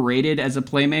gets overrated as a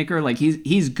playmaker. Like,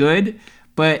 he's good,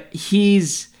 but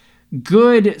he's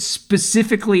good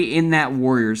specifically in that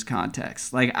Warriors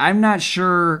context. Like, I'm not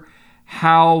sure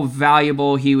how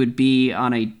valuable he would be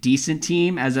on a decent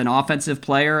team as an offensive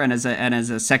player and as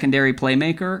a secondary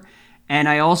playmaker. And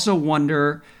I also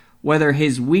wonder whether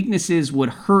his weaknesses would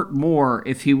hurt more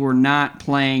if he were not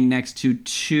playing next to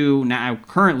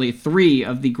currently three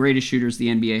of the greatest shooters the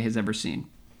NBA has ever seen.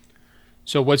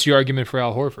 So what's your argument for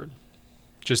Al Horford?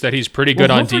 Just that he's pretty good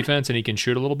on defense and he can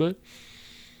shoot a little bit?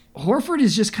 Horford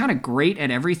is just kind of great at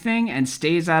everything and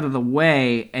stays out of the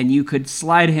way, and you could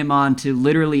slide him on to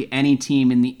literally any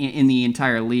team in the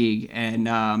entire league,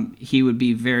 and he would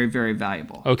be very, very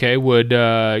valuable. Okay, would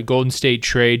Golden State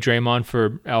trade Draymond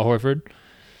for Al Horford?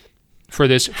 For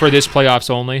this playoffs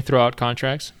only, throughout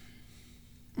contracts?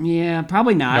 Yeah,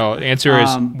 probably not. No, the answer is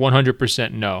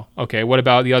 100% no. Okay, what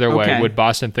about the other way? Would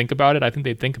Boston think about it? I think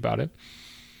they'd think about it.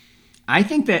 I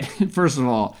think that, first of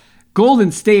all,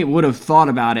 Golden State would have thought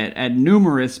about it at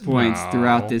numerous points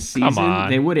throughout this season.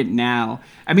 They wouldn't now.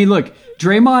 I mean, look,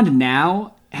 Draymond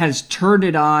now has turned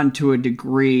it on to a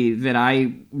degree that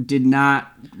I did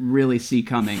not really see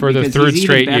coming. For the third he's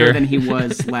straight even better year. than he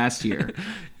was last year.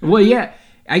 Well, yeah.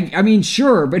 I mean,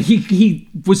 sure, but he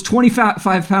was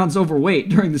 25 pounds overweight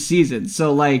during the season.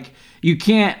 So, like, you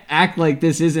can't act like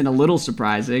this isn't a little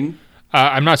surprising.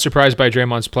 I'm not surprised by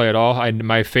Draymond's play at all.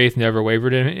 My faith never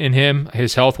wavered in him.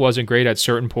 His health wasn't great at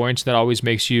certain points. That always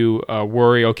makes you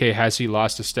worry, okay, has he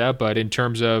lost a step? But in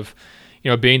terms of,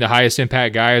 being the highest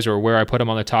impact guys or where I put him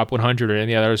on the top 100 or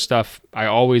any other stuff, I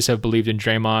always have believed in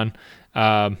Draymond.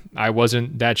 I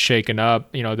wasn't that shaken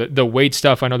up. The weight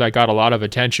stuff, I know that got a lot of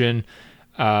attention.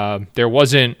 There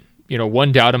wasn't,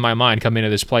 one doubt in my mind coming into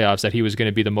this playoffs that he was going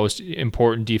to be the most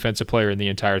important defensive player in the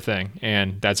entire thing.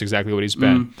 And that's exactly what he's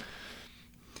been.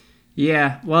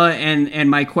 Yeah, well, and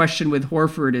my question with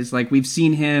Horford is, like, we've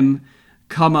seen him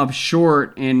come up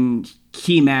short in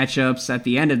key matchups at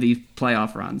the end of these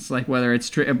playoff runs. Like, whether it's,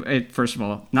 first of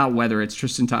all, not whether it's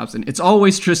Tristan Thompson. It's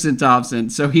always Tristan Thompson,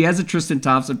 so he has a Tristan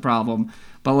Thompson problem.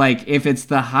 But, like, if it's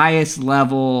the highest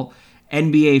level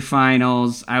NBA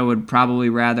Finals, I would probably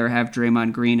rather have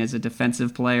Draymond Green as a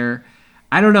defensive player.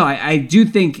 I don't know. I do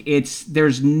think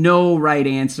there's no right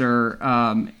answer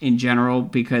in general,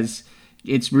 because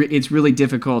it's really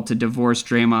difficult to divorce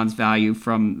Draymond's value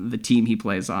from the team he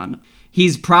plays on.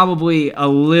 He's probably a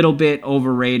little bit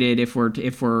overrated if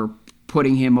we're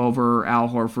putting him over Al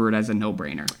Horford as a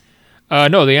no-brainer.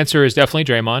 No, the answer is definitely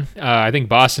Draymond. I think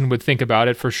Boston would think about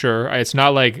it for sure. It's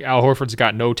not like Al Horford's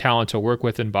got no talent to work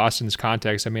with in Boston's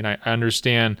context. I mean, I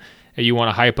understand that you want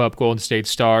to hype up Golden State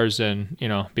stars and,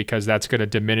 because that's going to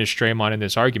diminish Draymond in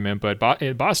this argument. But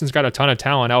Boston's got a ton of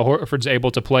talent. Al Horford's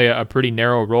able to play a pretty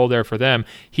narrow role there for them.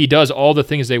 He does all the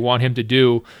things they want him to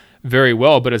do very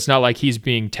well, but it's not like he's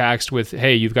being taxed with,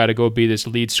 hey, you've got to go be this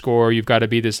lead scorer. You've got to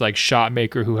be this like shot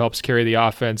maker who helps carry the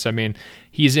offense. I mean,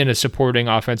 he's in a supporting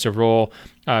offensive role,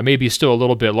 maybe still a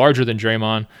little bit larger than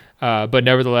Draymond. But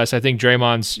nevertheless, I think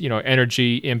Draymond's,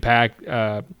 energy impact,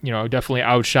 definitely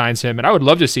outshines him. And I would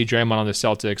love to see Draymond on the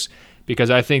Celtics,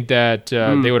 because I think that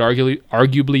they would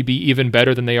arguably be even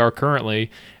better than they are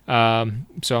currently.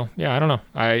 So yeah, I don't know.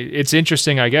 It's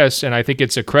interesting, I guess, and I think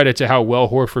it's a credit to how well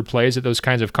Horford plays that those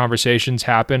kinds of conversations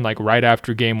happen like right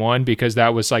after game one, because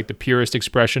that was like the purest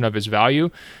expression of his value.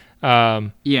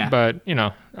 Yeah. But,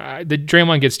 the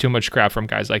Draymond gets too much crap from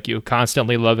guys like you,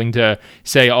 constantly loving to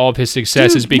say all of his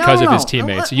success is because of his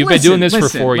teammates. You've been doing this for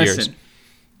 4 years.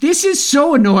 This is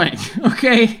so annoying,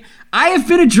 okay? I have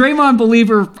been a Draymond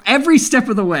believer every step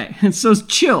of the way, and so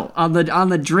chill on the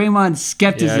Draymond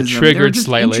skepticism. Yeah, triggered just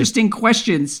slightly. Interesting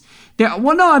questions.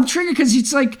 Well, no, I'm triggered because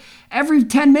it's like every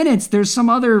 10 minutes there's some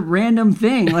other random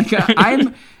thing. Like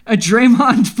I'm a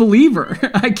Draymond believer.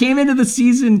 I came into the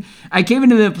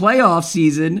playoff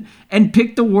season and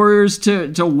picked the Warriors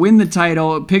to win the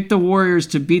title, picked the Warriors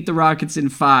to beat the Rockets in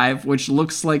 5, which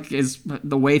looks like is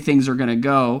the way things are going to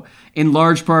go, in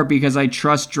large part because I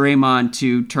trust Draymond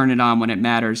to turn it on when it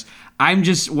matters.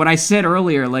 What I said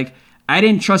earlier, like, I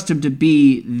didn't trust him to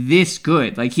be this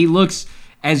good. Like, he looks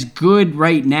as good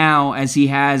right now as he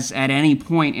has at any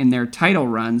point in their title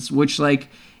runs, which, like,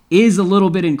 is a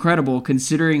little bit incredible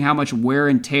considering how much wear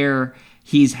and tear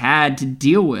he's had to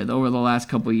deal with over the last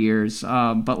couple of years.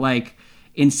 But like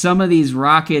in some of these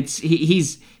Rockets,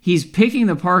 he's picking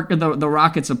the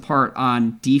Rockets apart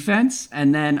on defense,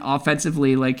 and then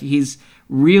offensively, like, he's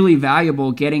really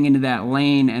valuable getting into that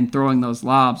lane and throwing those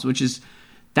lobs,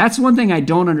 that's one thing I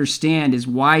don't understand, is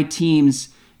why teams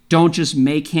don't just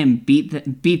make him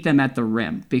beat them at the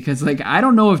rim. Because, like, I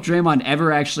don't know if Draymond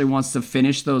ever actually wants to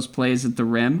finish those plays at the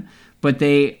rim, but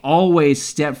they always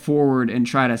step forward and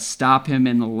try to stop him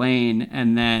in the lane,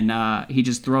 and then he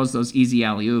just throws those easy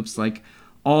alley-oops, like,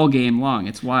 all game long.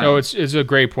 It's wild. No, it's a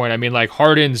great point. I mean, like,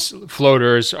 Harden's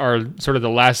floaters are sort of the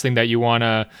last thing that you want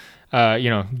to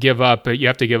give up, but you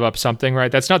have to give up something,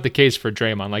 right? That's not the case for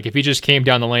Draymond. Like, if he just came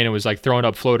down the lane and was like throwing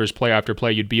up floaters play after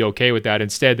play, you'd be okay with that.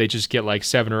 Instead, they just get like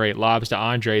 7 or 8 lobs to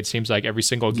Andre, it seems like, every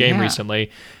single game recently.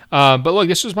 But look,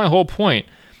 this was my whole point.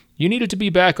 You needed to be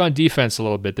back on defense a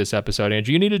little bit this episode,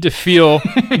 Andrew. You needed to feel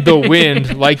the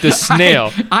wind like the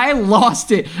snail. I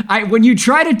lost it. When you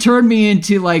try to turn me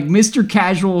into like Mr.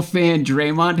 Casual fan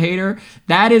Draymond hater,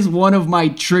 that is one of my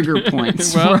trigger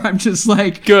points Well, where I'm just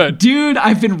like, good. Dude,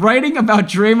 I've been writing about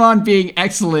Draymond being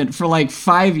excellent for like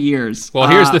 5 years. Well,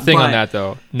 here's the thing on that,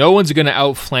 though. No one's going to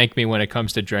outflank me when it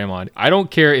comes to Draymond. I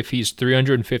don't care if he's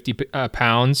 350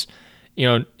 pounds,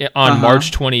 on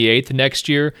March 28th next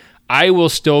year. I will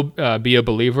still be a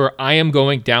believer. I am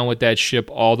going down with that ship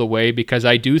all the way because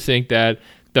I do think that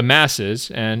the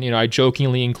masses, and I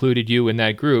jokingly included you in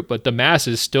that group, but the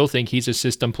masses still think he's a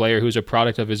system player who's a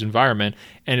product of his environment,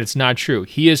 and it's not true.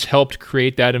 He has helped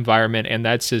create that environment and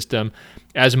that system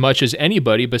as much as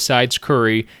anybody besides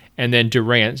Curry and then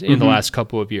Durant in the last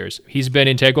couple of years. He's been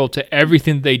integral to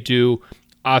everything they do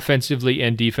offensively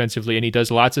and defensively, and he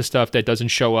does lots of stuff that doesn't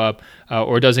show up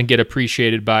or doesn't get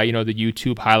appreciated by the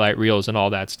YouTube highlight reels and all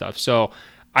that stuff. So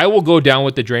I will go down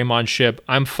with the Draymond ship.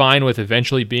 I'm fine with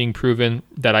eventually being proven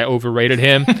that I overrated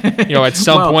him, at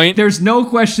some point. There's no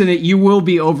question that you will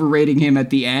be overrating him at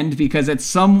the end because at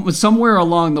somewhere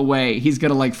along the way, he's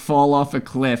going to like fall off a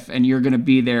cliff and you're going to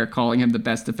be there calling him the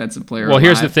best defensive player alive.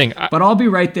 Here's the thing. But I'll be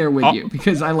right there with you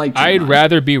because I like Draymond. I'd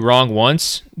rather be wrong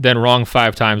once than wrong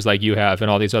 5 times like you have and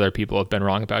all these other people have been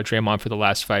wrong about Draymond for the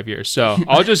last 5 years. So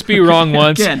I'll just be wrong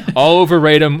once. I'll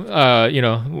overrate him,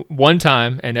 one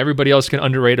time, and everybody else can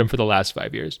underrate him for the last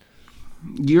 5 years.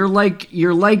 You're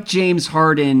like James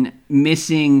Harden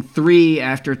missing 3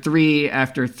 after 3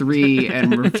 after 3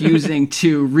 and refusing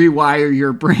to rewire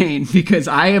your brain because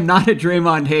I am not a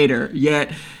Draymond hater,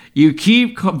 yet you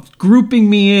keep grouping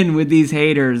me in with these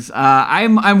haters.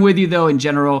 I'm with you though in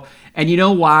general. And you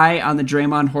know why on the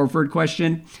Draymond Horford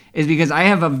question is because I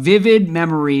have a vivid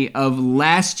memory of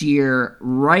last year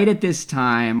right at this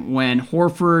time when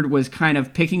Horford was kind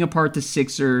of picking apart the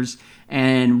Sixers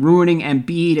and ruining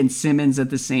Embiid and Simmons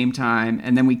at the same time.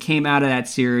 And then we came out of that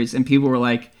series and people were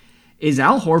like, is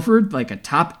Al Horford like a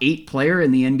top 8 player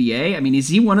in the NBA? I mean, is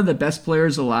he one of the best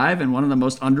players alive and one of the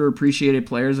most underappreciated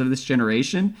players of this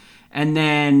generation? And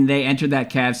then they entered that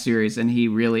Cavs series and he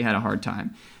really had a hard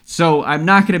time. So I'm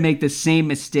not going to make the same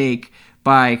mistake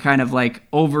by kind of like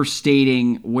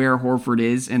overstating where Horford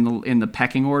is in the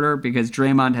pecking order because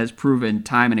Draymond has proven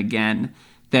time and again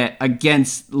that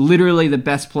against literally the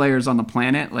best players on the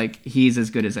planet, like he's as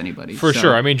good as anybody. For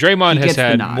sure. I mean, Draymond has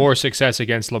had more success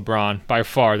against LeBron by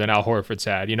far than Al Horford's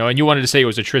had, and you wanted to say it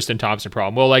was a Tristan Thompson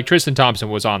problem. Well, like Tristan Thompson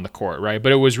was on the court, right?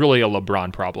 But it was really a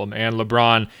LeBron problem. And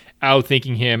LeBron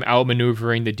outthinking him,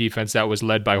 outmaneuvering the defense that was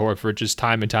led by Horford just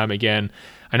time and time again.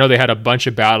 I know they had a bunch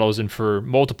of battles, and for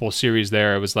multiple series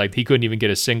there, it was like he couldn't even get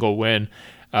a single win.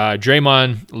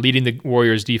 Draymond leading the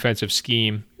Warriors' defensive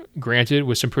scheme, granted,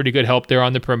 with some pretty good help there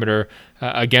on the perimeter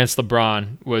against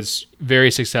LeBron, was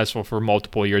very successful for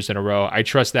multiple years in a row. I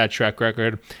trust that track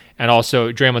record. And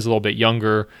also, Draymond's a little bit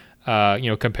younger,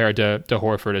 compared to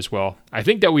Horford as well. I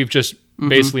think that we've just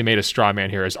basically made a straw man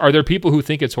here. Are there people who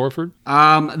think it's Horford?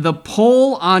 The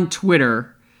poll on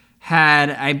Twitter had,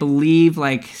 I believe,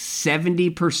 like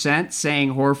 70%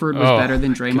 saying Horford was better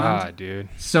than Draymond. God, dude.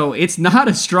 So it's not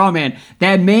a straw man.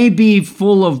 That may be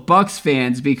full of Bucks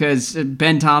fans because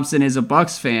Ben Thompson is a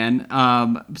Bucks fan.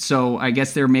 So I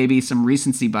guess there may be some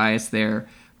recency bias there.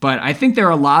 But I think there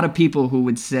are a lot of people who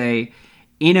would say,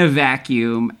 in a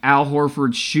vacuum, Al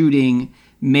Horford's shooting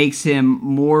makes him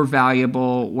more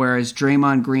valuable, whereas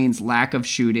Draymond Green's lack of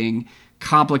shooting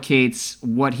complicates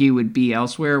what he would be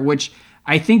elsewhere, which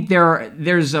I think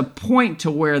there's a point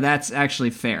to where that's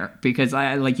actually fair because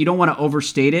you don't want to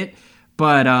overstate it,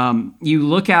 but you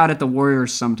look out at the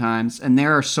Warriors sometimes and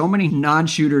there are so many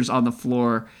non-shooters on the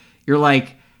floor. You're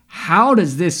like, how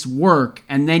does this work?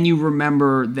 And then you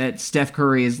remember that Steph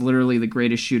Curry is literally the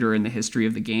greatest shooter in the history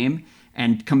of the game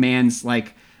and commands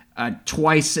like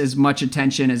twice as much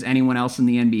attention as anyone else in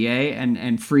the NBA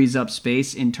and frees up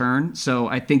space in turn. So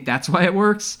I think that's why it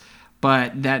works.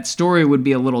 But that story would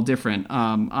be a little different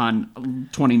on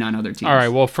 29 other teams. All right,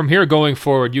 well, from here going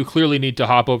forward, you clearly need to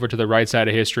hop over to the right side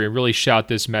of history and really shout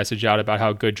this message out about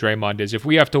how good Draymond is. If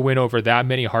we have to win over that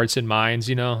many hearts and minds,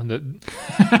 the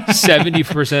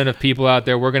 70% of people out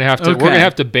there, we're gonna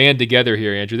have to band together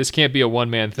here, Andrew. This can't be a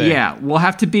one-man thing. Yeah, we'll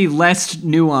have to be less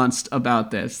nuanced about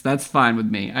this. That's fine with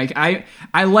me. I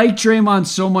like Draymond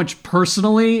so much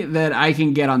personally that I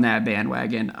can get on that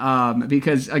bandwagon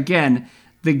because, again,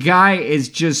 the guy is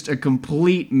just a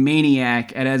complete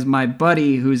maniac. And as my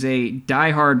buddy, who's a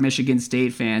diehard Michigan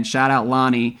State fan, shout out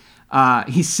Lonnie,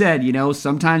 he said,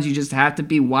 sometimes you just have to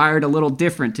be wired a little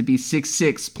different to be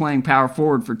 6'6" playing power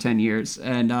forward for 10 years.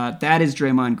 And that is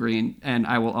Draymond Green, and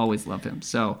I will always love him.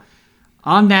 So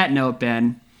On that note,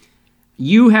 Ben,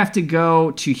 you have to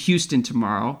go to Houston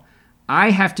tomorrow.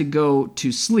 I have to go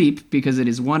to sleep because it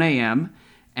is 1 a.m.,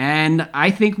 and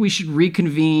I think we should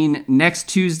reconvene next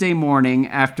Tuesday morning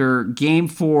after Game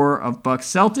 4 of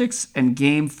Bucks-Celtics and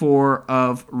Game 4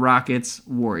 of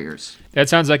Rockets-Warriors. That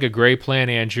sounds like a great plan,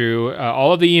 Andrew.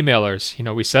 All of the emailers,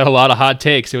 we said a lot of hot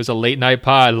takes. It was a late night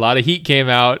pod. A lot of heat came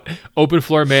out.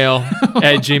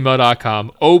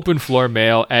 Openfloormail@gmail.com.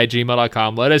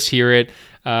 Openfloormail@gmail.com. Let us hear it.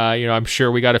 I'm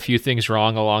sure we got a few things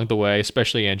wrong along the way,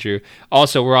 especially Andrew.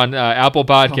 Also, we're on Apple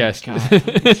Podcasts. Oh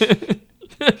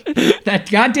that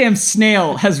goddamn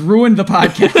snail has ruined the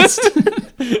podcast.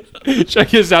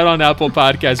 Check us out on Apple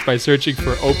Podcasts by searching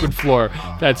for Open Floor.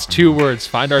 That's 2 words.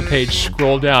 Find our page,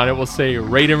 scroll down. It will say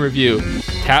rate and review.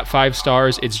 Tap 5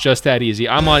 stars. It's just that easy.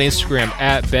 I'm on Instagram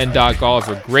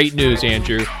 @Ben.Golliver. Great news,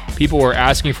 Andrew. People were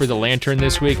asking for the lantern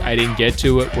this week. I didn't get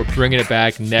to it. We're bringing it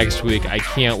back next week. I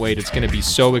can't wait. It's going to be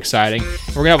so exciting.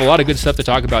 We're going to have a lot of good stuff to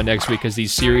talk about next week because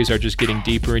these series are just getting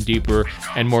deeper and deeper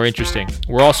and more interesting.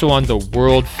 We're also on the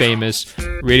world famous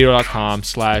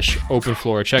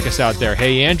radio.com/openfloor. Check us out there.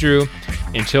 Hey, Andrew,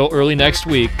 until early next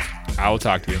week, I will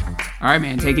talk to you. All right,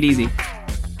 man. Take it easy.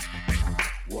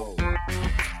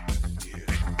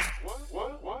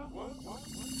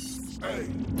 Hey.